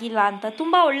ಡಿಮೋಟಿವೇಟ್ ಆಗಿಲ್ಲ ಅಂತ.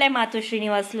 ತುಂಬಾ ಒಳ್ಳೆ ಮಾತು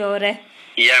ಶ್ರೀನಿವಾಸ್ಲು ಅವರೇ.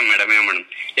 ಮೇಡಮ್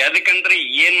ಯಾಕಂದ್ರೆ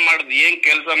ಏನ್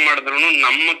ಕೆಲಸ ಮಾಡಿದ್ರು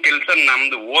ನಮ್ಮ ಕೆಲಸ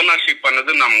ನಮ್ದು ಓನರ್ಶಿಪ್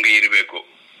ಅನ್ನೋದು ನಮ್ಗೆ ಇರ್ಬೇಕು.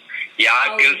 ಯಾವ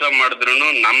ಕೆಲಸ ಮಾಡಿದ್ರು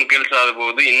ನಮ್ ಕೆಲಸ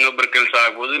ಆಗ್ಬಹುದು, ಇನ್ನೊಬ್ಬರ ಕೆಲಸ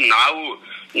ಆಗ್ಬಹುದು,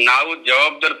 ನಾವು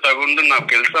ಜವಾಬ್ದಾರಿ ತಗೊಂಡು ನಾವು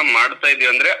ಕೆಲಸ ಮಾಡ್ತಾ ಇದೀವಿ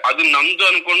ಅಂದ್ರೆ ಅದು ನಮ್ದು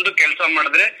ಅನ್ಕೊಂಡು ಕೆಲಸ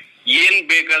ಮಾಡಿದ್ರೆ ಏನ್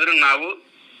ಬೇಕಾದ್ರೂ ನಾವು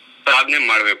ಸಾಧನೆ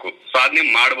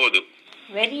ಮಾಡ್ಬೋದು.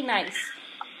 Very nice.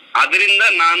 ಅದರಿಂದ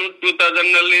ನಾನು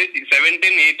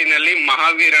 2017-18 ಅಲ್ಲಿ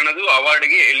ಮಹಾವೀರ್ ಅನ್ನೋದು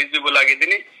ಅವಾರ್ಡ್ಗೆ ಎಲಿಜಿಬಲ್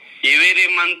ಆಗಿದ್ದೀನಿ. ಎವ್ರಿ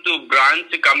ಮಂತ್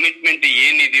ಬ್ರಾಂಚ್ ಕಮಿಟ್ಮೆಂಟ್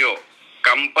ಏನಿದೆಯೋ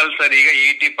ಕಂಪಲ್ಸರಿ ಈಗ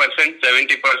 80%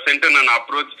 70% ನಾನು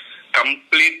ಅಪ್ರೋಚ್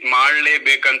ಕಂಪ್ಲೀಟ್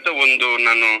ಮಾಡ್ಲೇಬೇಕಂತ ಒಂದು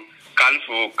ನಾನು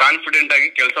ಕಾನ್ಫಿಡೆಂಟ್ ಆಗಿ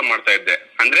ಕೆಲಸ ಮಾಡ್ತಾ ಇದ್ದೆ.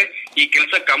 ಅಂದ್ರೆ ಈ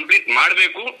ಕೆಲಸ ಕಂಪ್ಲೀಟ್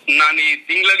ಮಾಡ್ಬೇಕು, ನಾನು ಈ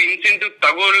ತಿಂಗಳಲ್ಲಿ ಇನ್ಸೆಂಟಿವ್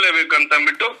ತಗೊಳ್ಳೇಬೇಕು ಅಂತ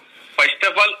ಅಂದ್ಬಿಟ್ಟು ಫಸ್ಟ್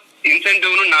ಆಫ್ ಆಲ್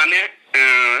ಇನ್ಸೆಂಟಿವ್ ನಾನೇ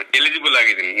ಎಲಿಜಿಬಲ್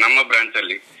ಆಗಿದ್ದೀನಿ ನಮ್ಮ ಬ್ರಾಂಚ್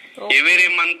ಅಲ್ಲಿ. ಎವ್ರಿ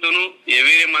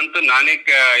ಮಂತ್ ನಾನೇ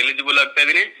ಎಲಿಜಿಬಲ್ ಆಗ್ತಾ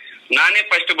ಇದೀನಿ, ನಾನೇ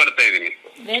ಫಸ್ಟ್ ಬರ್ತಾ ಇದೀನಿ,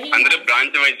 ಅಂದ್ರೆ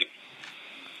ಬ್ರಾಂಚ್ ವೈಸ್.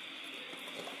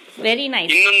 Very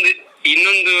nice.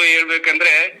 ಇನ್ನೊಂದು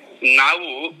ಹೇಳ್ಬೇಕಂದ್ರೆ ನಾವು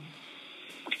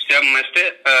ಅಷ್ಟೇ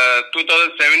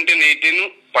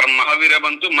 2017-18 ಮಹಾವೀರ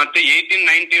ಬಂತು, ಮತ್ತೆ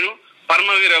 18-19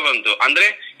 ಪರಮವೀರ ಬಂತು. ಅಂದ್ರೆ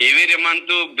every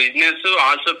month business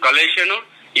also collection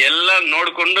ಎಲ್ಲ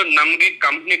ನೋಡ್ಕೊಂಡು ನಮ್ಗೆ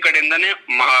ಕಂಪ್ನಿ ಕಡೆಯಿಂದಾನೆ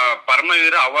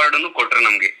ಪರಮವೀರ ಅವಾರ್ಡ್ ಅನ್ನು ಕೊಟ್ರು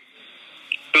ನಮ್ಗೆ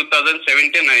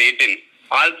 2017-18.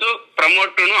 ಆಲ್ಸೋ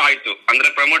ಪ್ರಮೋಟ್ ಆಯ್ತು, ಅಂದ್ರೆ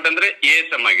ಪ್ರಮೋಟ್ ಅಂದ್ರೆ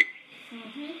ASM ಆಗಿ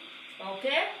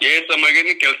ASM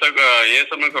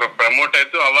ಪ್ರಮೋಟ್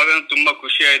ಆಯ್ತು. ಅವಾಗ ತುಂಬಾ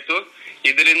ಖುಷಿ ಆಯ್ತು.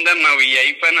 ಇದರಿಂದ ನಾವು ಈ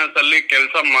ಐಫೈನಾನ್ಸ್ ಅಲ್ಲಿ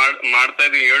ಕೆಲಸ ಮಾಡ್ತಾ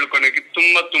ಇದೀವಿ ಹೇಳ್ಕೊಳಕ್ಕೆ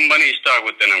ತುಂಬಾನೇ ಇಷ್ಟ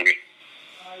ಆಗುತ್ತೆ ನಮ್ಗೆ.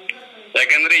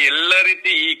 ಯಾಕಂದ್ರೆ ಎಲ್ಲ ರೀತಿ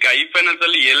ಈ ಐಫೈನಾನ್ಸ್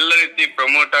ಅಲ್ಲಿ ಎಲ್ಲ ರೀತಿ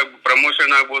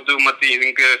ಪ್ರಮೋಷನ್ ಆಗ್ಬೋದು, ಮತ್ತೆ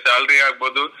ಇದಕ್ಕೆ ಸ್ಯಾಲರಿ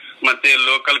ಆಗ್ಬೋದು, ಮತ್ತೆ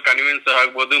ಲೋಕಲ್ ಕನ್ವಿನ್ಸ್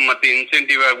ಆಗ್ಬೋದು, ಮತ್ತೆ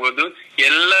ಇನ್ಸೆಂಟಿವ್ ಆಗ್ಬೋದು,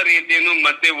 ಎಲ್ಲ ರೀತಿಯನ್ನು.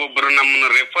 ಮತ್ತೆ ಒಬ್ರು ನಮ್ಮನ್ನು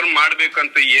ರೆಫರ್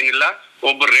ಮಾಡ್ಬೇಕಂತ ಏನಿಲ್ಲ,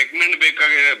 ಒಬ್ರು ರೆಕಮೆಂಡ್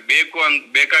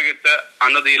ಬೇಕಾಗಿತ್ತ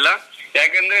ಅನ್ನೋದು ಇಲ್ಲ.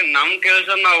 ಯಾಕಂದ್ರೆ ನಮ್ ಕೆಲಸ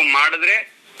ನಾವು ಮಾಡಿದ್ರೆ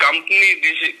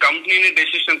ಕಂಪ್ನಿನೇ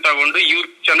ಡೆಸಿಷನ್ ತಗೊಂಡು ಇವ್ರು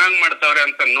ಚೆನ್ನಾಗ್ ಮಾಡ್ತಾವ್ರೆ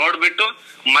ಅಂತ ನೋಡ್ಬಿಟ್ಟು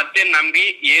ಮತ್ತೆ ನಮ್ಗೆ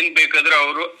ಏನ್ ಬೇಕಾದ್ರೂ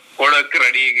ಅವರು ಕೊಡೋಕೆ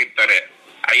ರೆಡಿ ಆಗಿರ್ತಾರೆ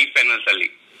ಐಫೈನಾನ್ಸ್ ಅಲ್ಲಿ.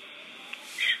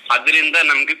 ಅದರಿಂದ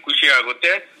ನಮ್ಗೆ ಖುಷಿ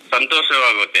ಆಗುತ್ತೆ,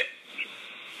 ಸಂತೋಷವಾಗುತ್ತೆ.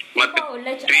 ಮತ್ತೆ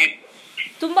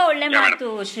ತುಂಬಾ ಒಳ್ಳೆ ಮಾತು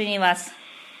ಶ್ರೀನಿವಾಸ್.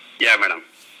 ಮೇಡಮ್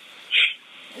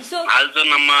ಆಲ್ಸೋ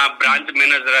ನಮ್ಮ ಬ್ರಾಂಚ್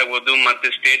ಮ್ಯಾನೇಜರ್ ಆಗ್ಬೋದು, ಮತ್ತೆ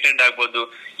ಸ್ಟೇಟ್ ಹೆಡ್ ಆಗ್ಬೋದು,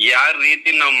 ಯಾರ ರೀತಿ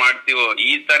ನಾವು ಮಾಡ್ತೀವೋ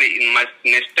ಈ ತರ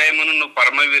ನೆಕ್ಸ್ಟ್ ಟೈಮ್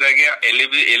ಪರಮವೀರಗೆ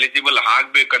ಎಲಿಜಿಬಲ್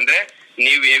ಆಗ್ಬೇಕಂದ್ರೆ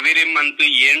ನೀವು ಎವ್ರಿ ಮಂತ್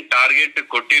ಏನ್ ಟಾರ್ಗೆಟ್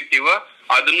ಕೊಟ್ಟಿರ್ತೀವೋ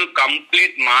ಅದನ್ನು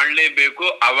ಕಂಪ್ಲೀಟ್ ಮಾಡ್ಲೇಬೇಕು,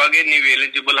 ಅವಾಗೆ ನೀವು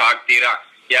ಎಲಿಜಿಬಲ್ ಆಗ್ತೀರಾ.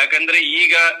 ಯಾಕಂದ್ರೆ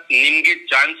ಈಗ ನಿಮ್ಗೆ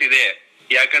ಚಾನ್ಸ್ ಇದೆ,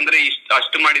 ಯಾಕಂದ್ರೆ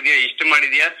ಇಷ್ಟು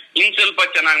ಮಾಡಿದ್ಯಾ ಇನ್ ಸ್ವಲ್ಪ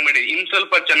ಚೆನ್ನಾಗ್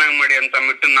ಮಾಡಿ ಅಂತ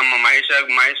ಅಂದ್ಬಿಟ್ಟು ನಮ್ಮ ಮಹೇಶ್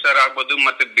ಸರ್ ಆಗ್ಬೋದು,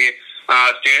 ಮತ್ತೆ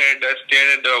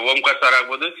ಸ್ಟೇಟ್ ಓಂಕಾರ್ ಸರ್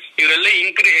ಆಗ್ಬೋದು, ಇವರೆಲ್ಲ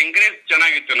ಎಂಕರೇಜ್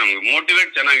ಚೆನ್ನಾಗಿತ್ತು, ನಮ್ಗೆ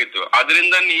ಮೋಟಿವೇಟ್ ಚೆನ್ನಾಗಿತ್ತು.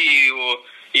 ಅದರಿಂದ ನೀವು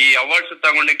ಈ ಅವಾರ್ಡ್ಸ್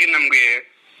ತಗೊಂಡಕ್ಕೆ ನಮ್ಗೆ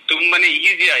ತುಂಬಾನೇ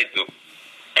ಈಸಿ ಆಯ್ತು.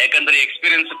 ಯಾಕಂದ್ರೆ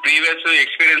ಪ್ರೀವಿಯಸ್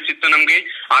ಎಕ್ಸ್ಪೀರಿಯನ್ಸ್ ಇತ್ತು ನಮ್ಗೆ.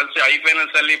 ಆಲ್ಸೋ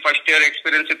ಐಫೈನಾನ್ಸ್ ಅಲ್ಲಿ ಫಸ್ಟ್ ಇಯರ್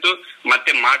ಎಕ್ಸ್ಪೀರಿಯನ್ಸ್ ಇತ್ತು,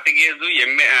 ಮತ್ತೆ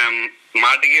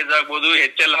ಮಾರ್ಟಿಗೇಜ್ ಆಗ್ಬೋದು,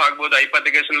 HL ಆಗ್ಬೋದು,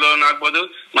 ಹೈಪಥಿಕೇಶನ್ ಲೋನ್ ಆಗ್ಬೋದು,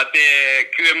 ಮತ್ತೆ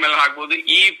QML ಆಗ್ಬೋದು.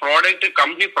 ಈ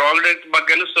ಕಂಪ್ನಿ ಪ್ರಾಡಕ್ಟ್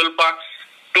ಬಗ್ಗೆನೂ ಸ್ವಲ್ಪ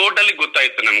ಟೋಟಲಿ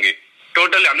ಗೊತ್ತಾಯ್ತು ನಮ್ಗೆ,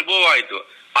 ಟೋಟಲಿ ಅನುಭವ ಆಯ್ತು.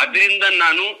 ಅದರಿಂದ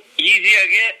ನಾನು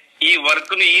ಈಸಿಯಾಗಿ ಈ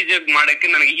ವರ್ಕ್ ಈಸಿಯಾಗಿ ಮಾಡಕ್ಕೆ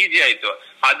ನನಗೆ ಈಸಿ ಆಯ್ತು.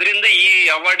 ಅದರಿಂದ ಈ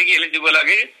ಅವಾರ್ಡ್ಗೆ ಎಲಿಜಿಬಲ್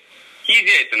ಆಗಿ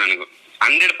ಈಸಿ ಆಯ್ತು ನನಗೂ.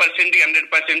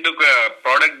 100%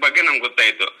 ಪ್ರಾಡಕ್ಟ್ ಬಗ್ಗೆ ನಮ್ಗೆ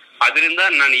ಗೊತ್ತಾಯ್ತು. ಅದರಿಂದ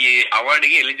ನಾನು ಈ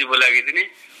ಅವಾರ್ಡ್ಗೆ ಎಲಿಜಿಬಲ್ ಆಗಿದ್ದೀನಿ.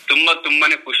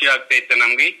 ತುಂಬಾನೇ ಖುಷಿ ಆಗ್ತಾ ಇತ್ತು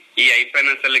ನಮ್ಗೆ ಈ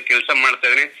ಐಫೈನಾನ್ಸ್ ಅಲ್ಲಿ ಕೆಲಸ ಮಾಡ್ತಾ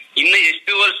ಇದ್ದೀನಿ. ಇನ್ನು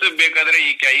ಎಷ್ಟು ವರ್ಷ ಬೇಕಾದ್ರೆ ಈ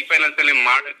ಐಫೈನಾನ್ಸ್ ಅಲ್ಲಿ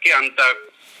ಮಾಡಕ್ಕೆ ಅಂತ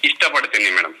ಇಷ್ಟಪಡ್ತೀನಿ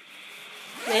ಮೇಡಮ್.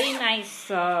 Very nice.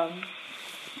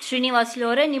 ಶ್ರೀನಿವಾಸ್ಲು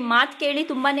ಅವರೇ, ನಿಮ್ಮ ಮಾತು ಕೇಳಿ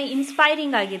ತುಂಬಾನೇ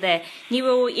ಇನ್ಸ್ಪೈರಿಂಗ್ ಆಗಿದೆ.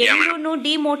 ನೀವು ಎಲ್ಲೂ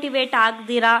ಡಿಮೋಟಿವೇಟ್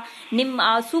ಆಗದಿರಾ ನಿಮ್ಮ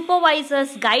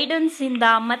ಸೂಪರ್ವೈಸರ್ಸ್ ಗೈಡೆನ್ಸ್ ಇಂದ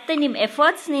ಮತ್ತೆ ನಿಮ್ಮ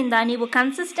ಎಫರ್ಟ್ಸ್ ನಿಂದ ನೀವು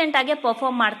ಕನ್ಸಿಸ್ಟೆಂಟ್ ಆಗಿ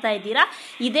ಪರ್ಫಾರ್ಮ್ ಮಾಡ್ತಾ ಇದ್ದೀರಾ.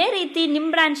 ಇದೇ ರೀತಿ ನಿಮ್ಮ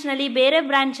ಬ್ರಾಂಚ್ ನಲ್ಲಿ ಬೇರೆ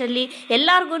ಬ್ರಾಂಚ್ ಅಲ್ಲಿ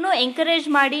ಎಲ್ಲಾರ್ಗು ಎಂಕರೇಜ್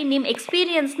ಮಾಡಿ ನಿಮ್ಮ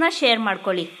ಎಕ್ಸ್ಪೀರಿಯನ್ಸ್ ನ ಶೇರ್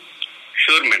ಮಾಡ್ಕೊಳ್ಳಿ.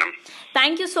 Sure madam.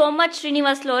 Thank you so much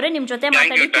Srinivasulu ಅವರೇ, ನಿಮ್ಮ ಜೊತೆ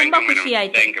ಮಾತಾಡಿ ತುಂಬಾ ಖುಷಿ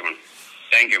ಆಯ್ತು.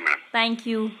 Thank you madam. Thank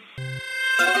you.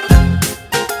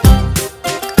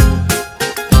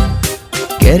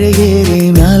 ಕೆರೆಗೇರಿ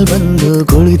ಮ್ಯಾಲ್ ಬಂದು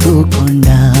ಕುಳಿತುಕೊಂಡ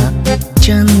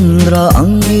ಚಂದ್ರ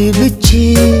ಅಂಗಿ ಬಿಚ್ಚಿ,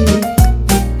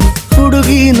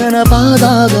 ಹುಡುಗಿ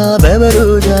ನೆನಪಾದಾಗ ಬೆವರು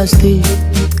ಜಾಸ್ತಿ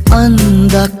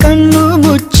ಅಂದ ಕಣ್ಣು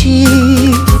ಮುಚ್ಚಿ.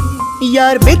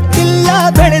 ಯಾರ್ ಬಿತ್ತಿಲ್ಲ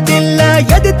ಬೆಳೆದಿಲ್ಲ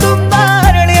ಎದೆ ತುಂಬ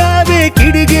ಅರಳಿಯಾವೆ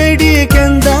ಕಿಡಿಗೇಡಿ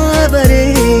ಕೆಂದಾವರೆ.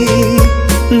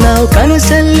 ನಾವು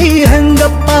ಕನಸಲ್ಲಿ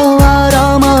ಹಂಗಪ್ಪ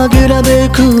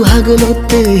ಆರಾಮಾಗಿರಬೇಕು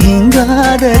ಹಗಲೊತ್ತೆ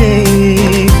ಹಿಂಗಾದರೆ.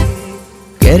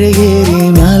 ಕೆರೆಗೇರಿ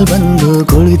ಮ್ಯಾಲ್ ಬಂದು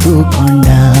ಕುಳಿತುಕೊಂಡ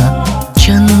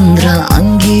ಚಂದ್ರ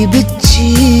ಅಂಗಿ ಬಿಚ್ಚಿ,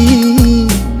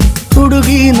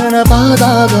 ಹುಡುಗಿ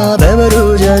ನೆನಪಾದಾಗ ಬೆವರು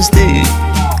ಜಾಸ್ತಿ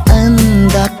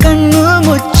ಅಂದ ಕಣ್ಣು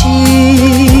ಮುಚ್ಚಿ.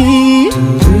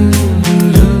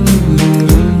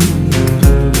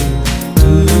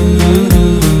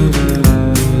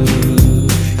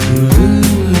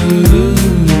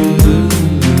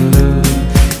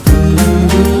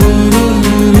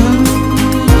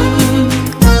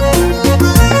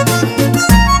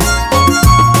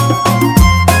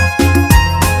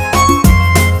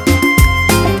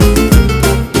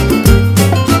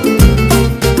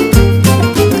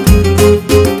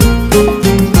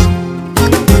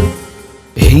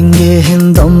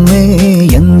 ಹಿಂದೊಮ್ಮೆ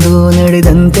ಎಂದು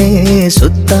ನಡೆದಂತೆ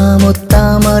ಸುತ್ತಮುತ್ತ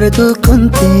ಮರೆತು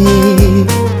ಕುಂತೆ.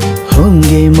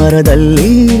 ಹೊಂಗೆ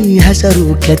ಮರದಲ್ಲಿ ಹೆಸರು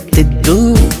ಕೆತ್ತಿದ್ದು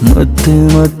ಮತ್ತೆ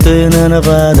ಮತ್ತೆ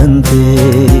ನೆನಪಾದಂತೆ.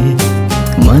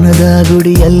 ಮನದ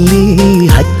ಗುಡಿಯಲ್ಲಿ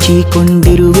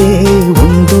ಹಚ್ಚಿಕೊಂಡಿರುವೆ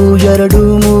 1 2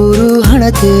 3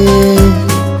 ಹಣತೆ.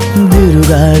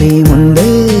 ಬಿರುಗಾಳಿ ಮುಂದೆ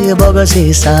ಬೊಗಸೆ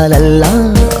ಸಾಲಲ್ಲ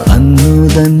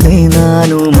ಅನ್ನುವುದನ್ನೇ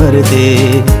ನಾನು ಮರೆತೆ.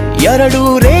 2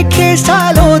 ರೇಖೆ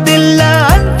ಸಾಲೋದಿಲ್ಲ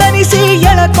ಅಂತನಿಸಿ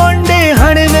ಎಳಕೊಂಡೆ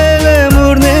ಹಣೆ ಮೇಲೆ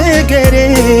 3ನೇ ಗೆರೆ.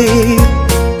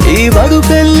 ಈ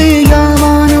ಬದುಕಲ್ಲಿ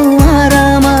ಯಾವನು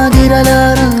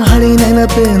ಆರಾಮಾಗಿರಲಾರ ಹಳಿ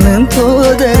ನೆನಪೆ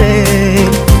ನಿಂತೋದರೆ.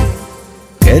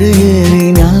 ಕೆರೆಗೇರಿ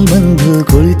ಮ್ಯಾಲ್ ಬಂದು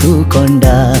ಕುಳಿತುಕೊಂಡ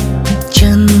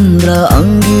ಚಂದ್ರ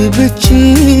ಅಂಗಿ ಬಿಚ್ಚಿ,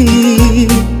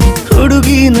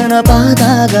 ಹುಡುಗಿ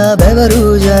ನೆನಪಾದಾಗ ಬೆವರು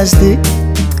ಜಾಸ್ತಿ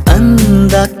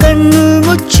ಅಂದ ಕಣ್ಣು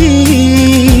ಮುಚ್ಚಿ.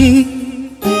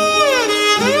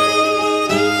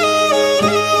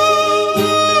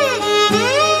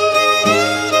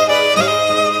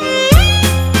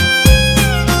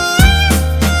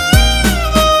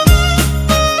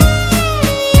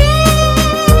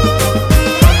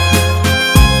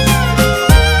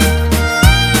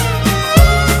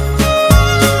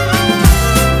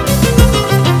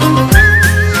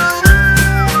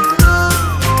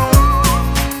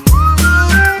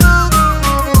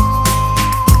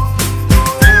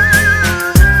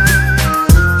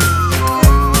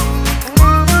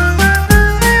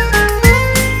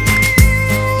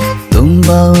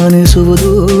 ಅನಿಸುವುದು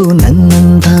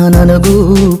ನನ್ನಂಥ ನನಗೂ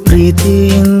ಪ್ರೀತಿ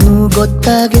ಇನ್ನೂ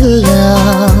ಗೊತ್ತಾಗಿಲ್ಲ.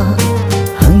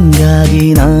 ಹಂಗಾಗಿ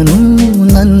ನಾನು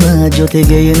ನನ್ನ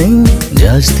ಜೊತೆಗೇನೆ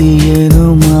ಜಾಸ್ತಿ ಏನು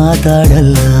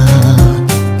ಮಾತಾಡಲ್ಲ.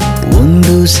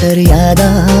 ಒಂದು ಸರಿಯಾದ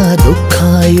ದುಃಖ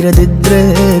ಇರದಿದ್ರೆ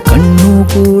ಕಣ್ಣು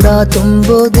ಕೂಡ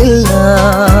ತುಂಬೋದಿಲ್ಲ.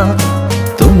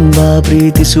 ತುಂಬಾ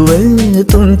ಪ್ರೀತಿಸುವೆ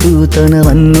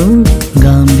ತುಂಟುತನವನ್ನು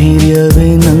ಗಾಂಭೀರ್ಯವೇ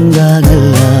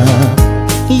ನಂಗಾಗಲ್ಲ.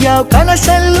 ಯಾವ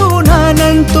ಕನಸಲ್ಲೂ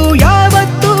ನಾನಂತೂ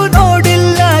ಯಾವತ್ತೂ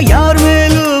ನೋಡಿಲ್ಲ ಯಾರ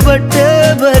ಮೇಲೂ ಬಟ್ಟೆ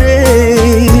ಬರೆ.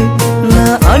 ನಾ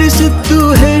ಅನಿಸುತ್ತು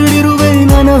ಹೇಳಿರುವೆ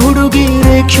ನನ್ನ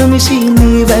ಹುಡುಗಿರೆ ಕ್ಷಮಿಸಿ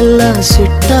ನೀವೆಲ್ಲ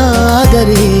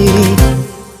ಸಿಟ್ಟಾದರೆ.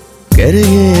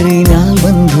 ಕೆರೆಗೇರಿ ಮ್ಯಾಲ್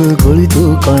ಬಂದು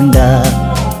ಕುಳಿತುಕೊಂಡ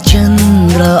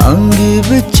ಚಂದ್ರ ಅಂಗಿ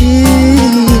ಬಿಚ್ಚಿ,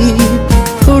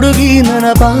 ಹುಡುಗಿ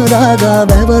ನೆನಪಾದಾಗ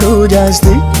ಬೆವರು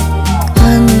ಜಾಸ್ತಿ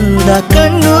ಅಂದ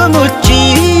ಕಣ್ಣು ಮುಚ್ಚಿ.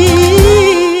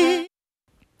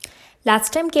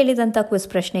 ಲಾಸ್ಟ್ ಟೈಮ್ ಕೇಳಿದಂಥ ಕ್ವಿಸ್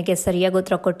ಪ್ರಶ್ನೆಗೆ ಸರಿಯಾಗಿ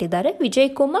ಉತ್ತರ ಕೊಟ್ಟಿದ್ದಾರೆ ವಿಜಯ್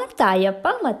ಕುಮಾರ್, ತಾಯಪ್ಪ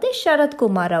ಮತ್ತು ಶರತ್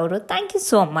ಕುಮಾರ್ ಅವರು. Thank you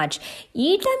so much. ಈ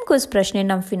ಟೈಮ್ ಕ್ವಿಸ್ ಪ್ರಶ್ನೆ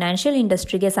ನಮ್ಮ ಫಿನಾನ್ಷಿಯಲ್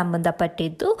ಇಂಡಸ್ಟ್ರಿಗೆ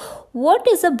ಸಂಬಂಧಪಟ್ಟಿದ್ದು. What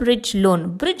is a bridge loan?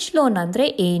 Bridge loan ಅಂದರೆ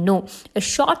ಏನು?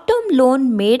 Short term loan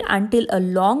made until a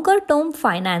longer term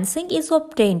financing is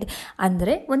ಒಬ್ಟೈನ್ಡ್.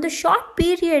 ಅಂದರೆ ಒಂದು ಶಾರ್ಟ್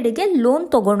ಪೀರಿಯಡ್ಗೆ ಲೋನ್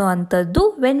ತೊಗೊಳೋ ಅಂಥದ್ದು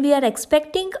when we are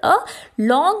expecting a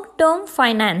long term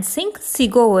financing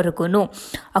ಸಿಗೋವರೆಗೂ.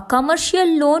 A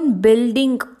commercial loan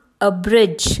building a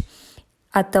bridge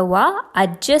ಅಥವಾ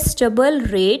adjustable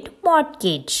rate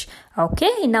mortgage. Okay,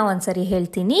 ಇನ್ನು ಒಂದ್ಸರಿ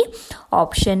ಹೇಳ್ತೀನಿ.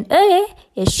 Option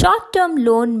A short term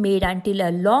loan made until a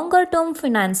longer term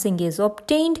financing is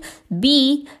ಒಬ್ಟೈನ್ಡ್. B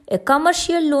A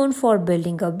commercial loan for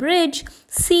building a bridge.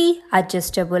 C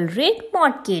adjustable rate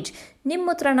mortgage.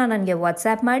 ನಿಮ್ಮ ಉತ್ತರನ ನನಗೆ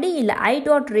WhatsApp ಮಾಡಿ, ಇಲ್ಲ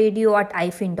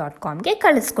i.radio@ifin.comಗೆ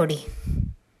ಕಳಿಸ್ಕೊಡಿ.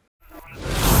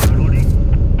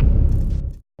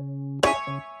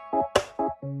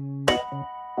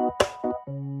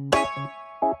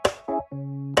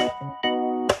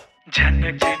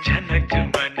 झनक झनक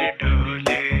मन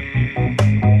डोले,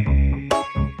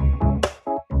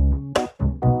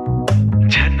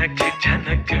 झनक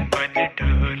झनक मन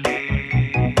डोले,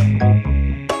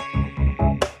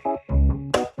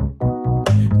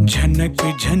 झनक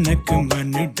झनक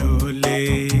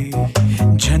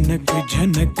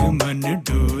मन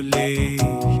डोले,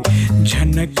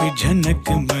 झनक झनक मन डोले, झनक झनक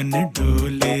मन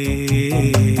डोले,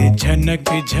 झनक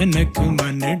झनक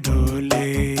मन डोले.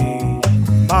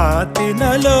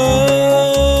 ಮಾತಿನಲೋ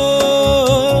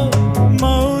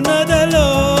ಮೌನದಲೋ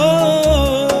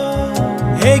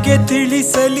ಹೇಗೆ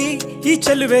ತಿಳಿಸಲಿ ಈ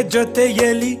ಚೆಲುವೆ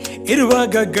ಜೊತೆಯಲಿ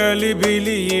ಇರುವಾಗ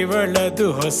ಗಲಿಬಿಲಿ ಇವಳದು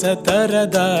ಹೊಸ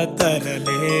ತರದ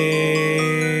ತರಲೇ.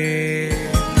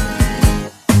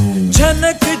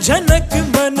 ಝನಕ್ ಝನಕ್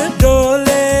ಮನ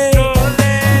ಡೋಲೆ,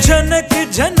 ಝನಕ್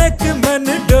ಝನಕ್ ಮನ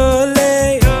ಡೋಲೆ,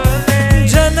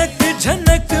 ಝನಕ್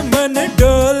ಝನಕ್ ಮನ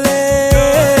ಡೋಲೆ,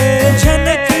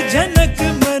 ಝನಕ್ ಝನಕ್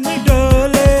ಮನ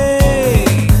ಡೋಲೆ.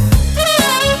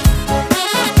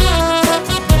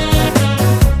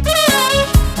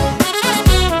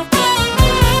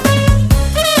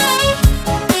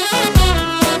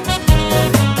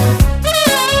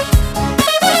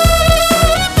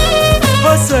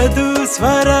 ಹೊಸದು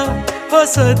ಸ್ವರ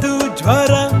ಹೊಸದು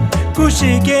ಜ್ವರ,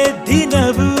 ಖುಷಿಗೆ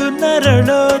ದಿನವು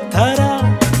ನರಳೋ ಥರ,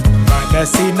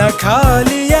 ಮನಸ್ಸಿನ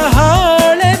ಖಾಲಿಯ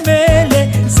ಹಾಳೆ ಮೇಲೆ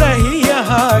ಸಹಿಯ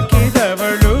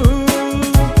ಹಾಕಿದವಳು,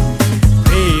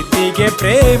 ಪ್ರೀತಿಗೆ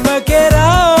ಪ್ರೇಮಕ್ಕೆ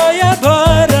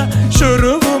ರಾಯಭಾರ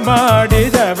ಶುರು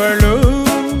ಮಾಡಿದವಳು.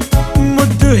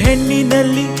 ಮುದ್ದು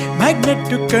ಹೆಣ್ಣಿನಲ್ಲಿ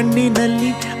ಮ್ಯಾಗ್ನೆಟ್ಟು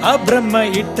ಕಣ್ಣಿನಲ್ಲಿ ಆ ಬ್ರಹ್ಮ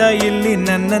ಇಟ್ಟ ಇಲ್ಲಿ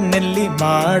ನನ್ನನ್ನೆಲ್ಲಿ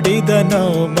ಮಾಡಿದನೋ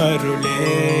ಮರುಳೇ.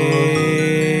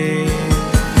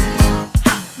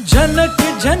 ಝನಕ್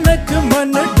ಝನಕ್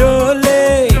ಮನ ಡೋಲೆ,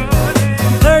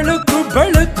 ತಳುಕು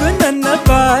ಬಳುಕು ನನ್ನ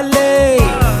ಬಾಲೆ,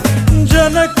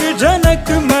 ಜನಕ್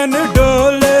ಜನಕ್ ಮನ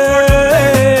ಡೋಲೆ,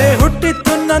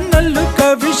 ಹುಟ್ಟಿತ್ತು ನನ್ನಲ್ಲೂ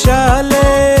ಕವಿಶಾಲೆ.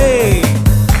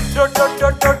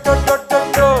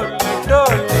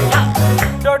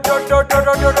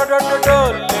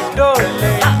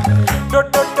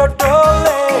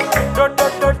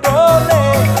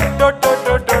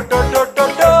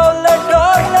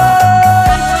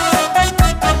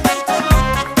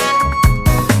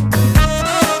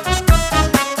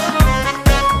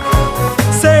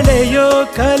 ಸೆಳೆಯೋ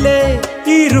ಕಲೆ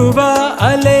ಇರುವ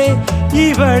ಅಲೆ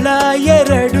ಇವಳ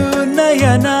ಎರಡು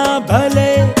ನಯನ ಬಲೆ,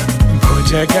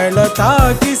 ಭುಜಗಳ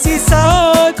ತಾಕಿಸಿ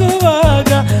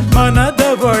ಸಾಗುವಾಗ ಮನದ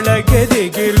ಒಳಗೆ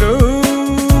ದಿಗಿಲು,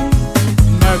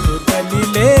 ನಗುತ್ತಲಿ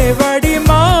ಲೇವಡಿ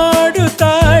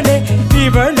ಮಾಡುತ್ತಾಳೆ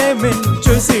ಇವಳೆ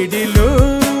ಮಿಂಚು ಸಿಡಿಲು.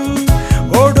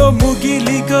 ಓಡೋ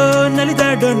ಮುಗಿಲಿಗೋ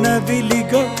ನಲಿದಾಡೋ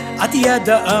ನವಿಲಿಗೋ ಅತಿಯಾದ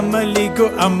ಅಮಲಿಗೋ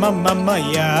ಅಮ್ಮಮ್ಮಮ್ಮ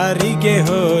ಯಾರಿಗೆ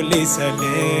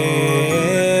ಹೋಲಿಸಲೇ.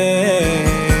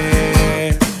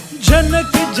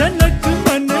 ಜನಕ್ ಜನಕ್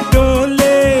ಮನ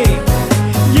ಡೋಲೆ,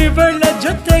 ಇವಳ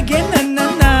ಜೊತೆಗೆ ನನ್ನ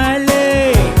ನಾಳೆ,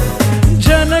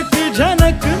 ಜನಕ್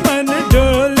ಜನಕ್ ಮನ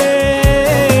ಡೋಲೆ,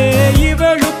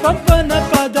 ಇವಳು ಪಪ್ಪನ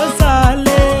ಪದ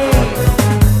ಸಾಲೆ.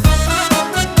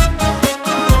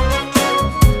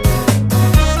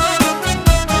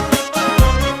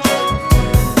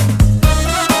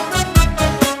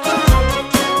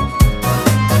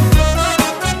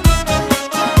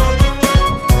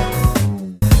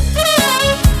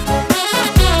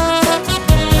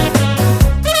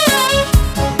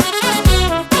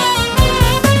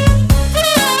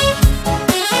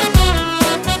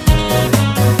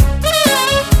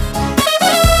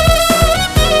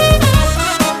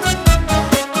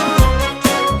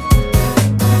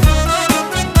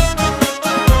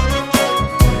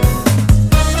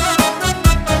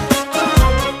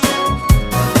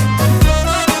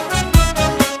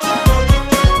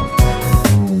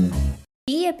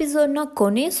 ಎಪಿಸೋಡ್ನ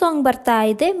ಕೊನೆ ಸಾಂಗ್ ಬರ್ತಾ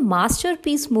ಇದೆ ಮಾಸ್ಟರ್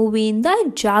ಪೀಸ್ ಮೂವಿಯಿಂದ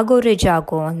ಜಾಗೋ ರೇ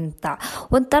ಜಾಗೋ ಅಂತ.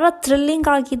 ಒಂಥರ ಥ್ರಿಲ್ಲಿಂಗ್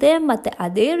ಆಗಿದೆ ಮತ್ತು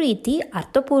ಅದೇ ರೀತಿ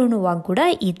ಅರ್ಥಪೂರ್ಣವಾಗಿ ಕೂಡ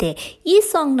ಇದೆ. ಈ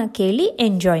ಸಾಂಗ್ನ ಕೇಳಿ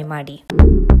ಎಂಜಾಯ್ ಮಾಡಿ.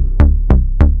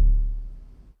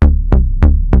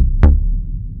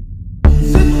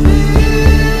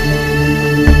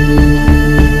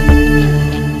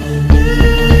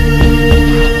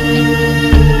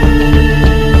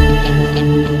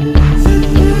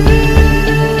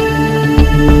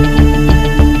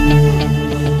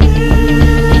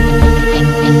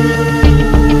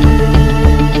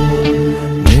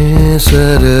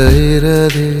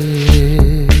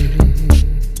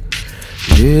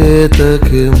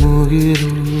 ಏತಕ್ಕೆ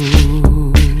ಮುಗಿರು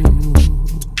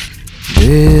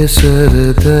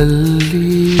ಬೇಸರದಲ್ಲಿ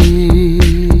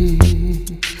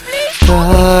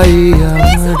ತಾಯಿಯ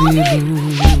ಮಡಿಲು.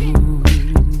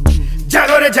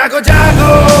 ಜಾಗೋರೆ ಜಾಗೋ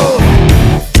ಜಾಗೋ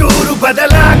ಚೂರು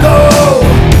ಬದಲಾಗೋ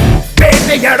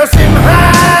ಬೇಟೆಯಾಡೋ ಸಿಂಹ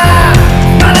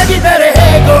ಮಲಗಿದರೆ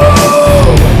ಹೇಗೋ.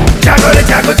 ಜಾಗೋರೆ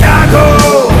ಜಾಗೋ ಜಾಗೋ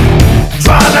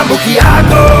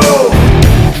ಜ್ವಾಲಾಮುಖಿಯಾಗೋ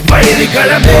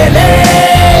ವೈರಿಗಳ ಮೇಲೆ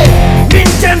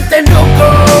ಮಿಂಚಂತೆ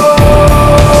ನುಗ್ಗೋ.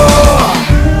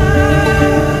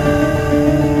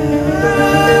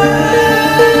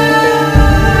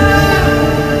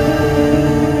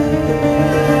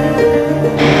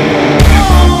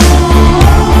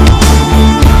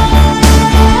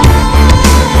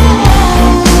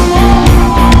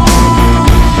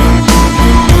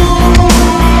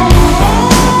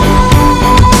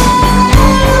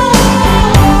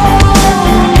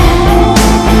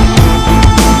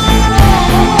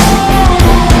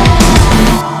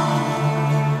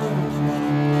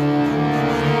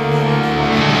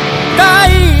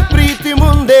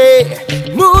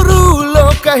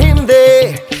 ಹಿಂದೆ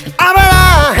ಅವಳ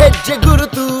ಹೆಜ್ಜೆ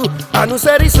ಗುರುತು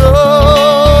ಅನುಸರಿಸೋ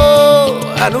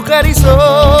ಅನುಕರಿಸೋ.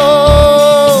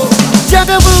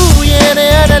 ಜಗವು ಏನೇ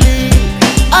ಅಡಲಿ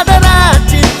ಅದರ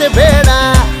ಚಿಂತೆ ಬೇಡ.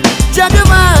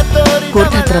 ಜಗವ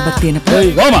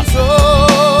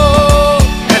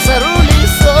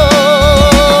ಹೆಸರುಳಿಸೋ.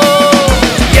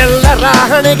 ಎಲ್ಲರ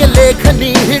ಹಣೆಗೆ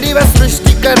ಲೇಖನಿ ಹಿಡಿಯುವ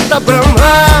ಸೃಷ್ಟಿಕರ್ತ ಬ್ರಹ್ಮ.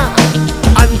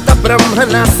 ಅಂತ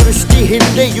ಬ್ರಹ್ಮನ ಸೃಷ್ಟಿ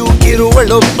ಹಿಂದೆಯೂ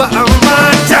ಇರುವಳೊಬ್ಬ ಅಮ್ಮ.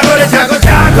 ಜಾಗೋರೆ ಜಾಗೋ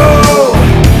ಜಾಗೋ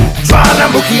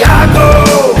ಜ್ವಾಲಾಮುಖಿಯಾಗೋ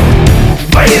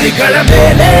ವೈರಿಗಳ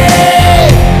ಮೇಲೆ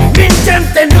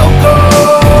ಮಿಂಚಂತೆ ನುಗ್ಗೋ.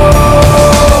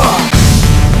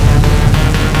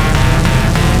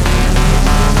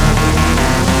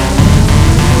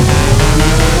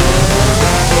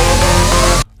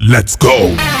 Let's go.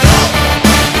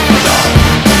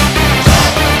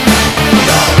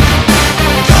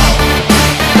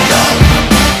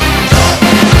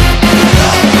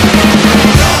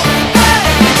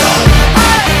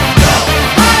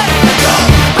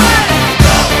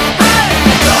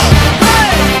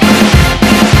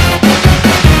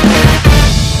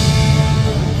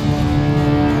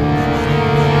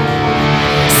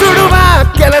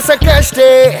 ಕೆಲಸಕ್ಕಷ್ಟೇ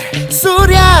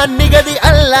ಸೂರ್ಯ ನಿಗದಿ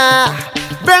ಅಲ್ಲ.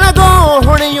 ಬೆಳಗೋ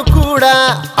ಹೊಣೆಯು ಕೂಡ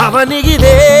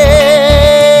ಅವನಿಗಿದೆ.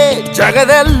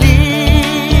 ಜಗದಲ್ಲಿ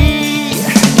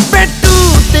ಪೆಟ್ಟು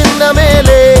ತಿಂದ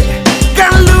ಮೇಲೆ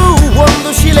ಕಲ್ಲು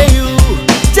ಒಂದು ಶಿಲೆಯು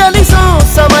ಚಲಿಸೋ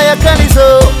ಸಮಯ ಕಲಿಸೋ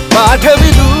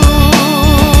ಪಾಠವಿದು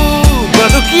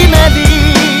ಬದುಕಿನಲ್ಲಿ.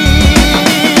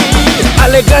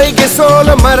 ಅಲೆಗಳಿಗೆ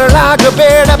ಸೋಲ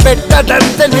ಮರಳಾಗಬೇಡ,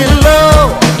 ಬೆಟ್ಟದಂತೆ ನಿಲ್ಲೋ.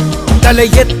 ತಲೆ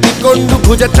ಎತ್ತಿಕೊಂಡು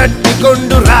ಭುಜ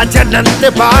ತಟ್ಟಿಕೊಂಡು ರಾಜನಂತೆ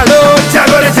ಬಾಳೋ.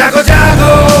 ಜಾಗೋರೆ ಜಾಗೋ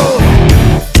ಜಾಗೋ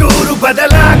ಚೂರು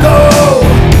ಬದಲಾಗೋ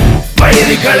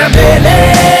ವೈರಿಗಳ ಮೇಲೆ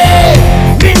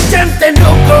ಮಿಂಚಂತೆ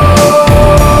ನುಗ್ಗೋ.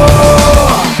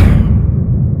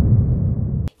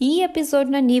 ಈ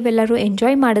ಎಪಿಸೋಡ್ನ ನೀವೆಲ್ಲರೂ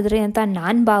ಎಂಜಾಯ್ ಮಾಡಿದ್ರಿ ಅಂತ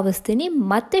ನಾನು ಭಾವಿಸ್ತೀನಿ.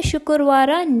 ಮತ್ತೆ ಶುಕ್ರವಾರ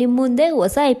ನಿಮ್ಮ ಮುಂದೆ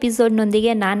ಹೊಸ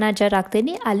ಎಪಿಸೋಡ್ನೊಂದಿಗೆ ನಾನು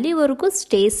ಹಾಜರಾಗ್ತೀನಿ. ಅಲ್ಲಿವರೆಗೂ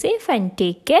stay safe and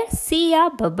take care. See ya,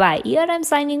 bye. Here I am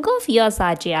signing off. Yours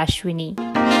RJ Ashwini.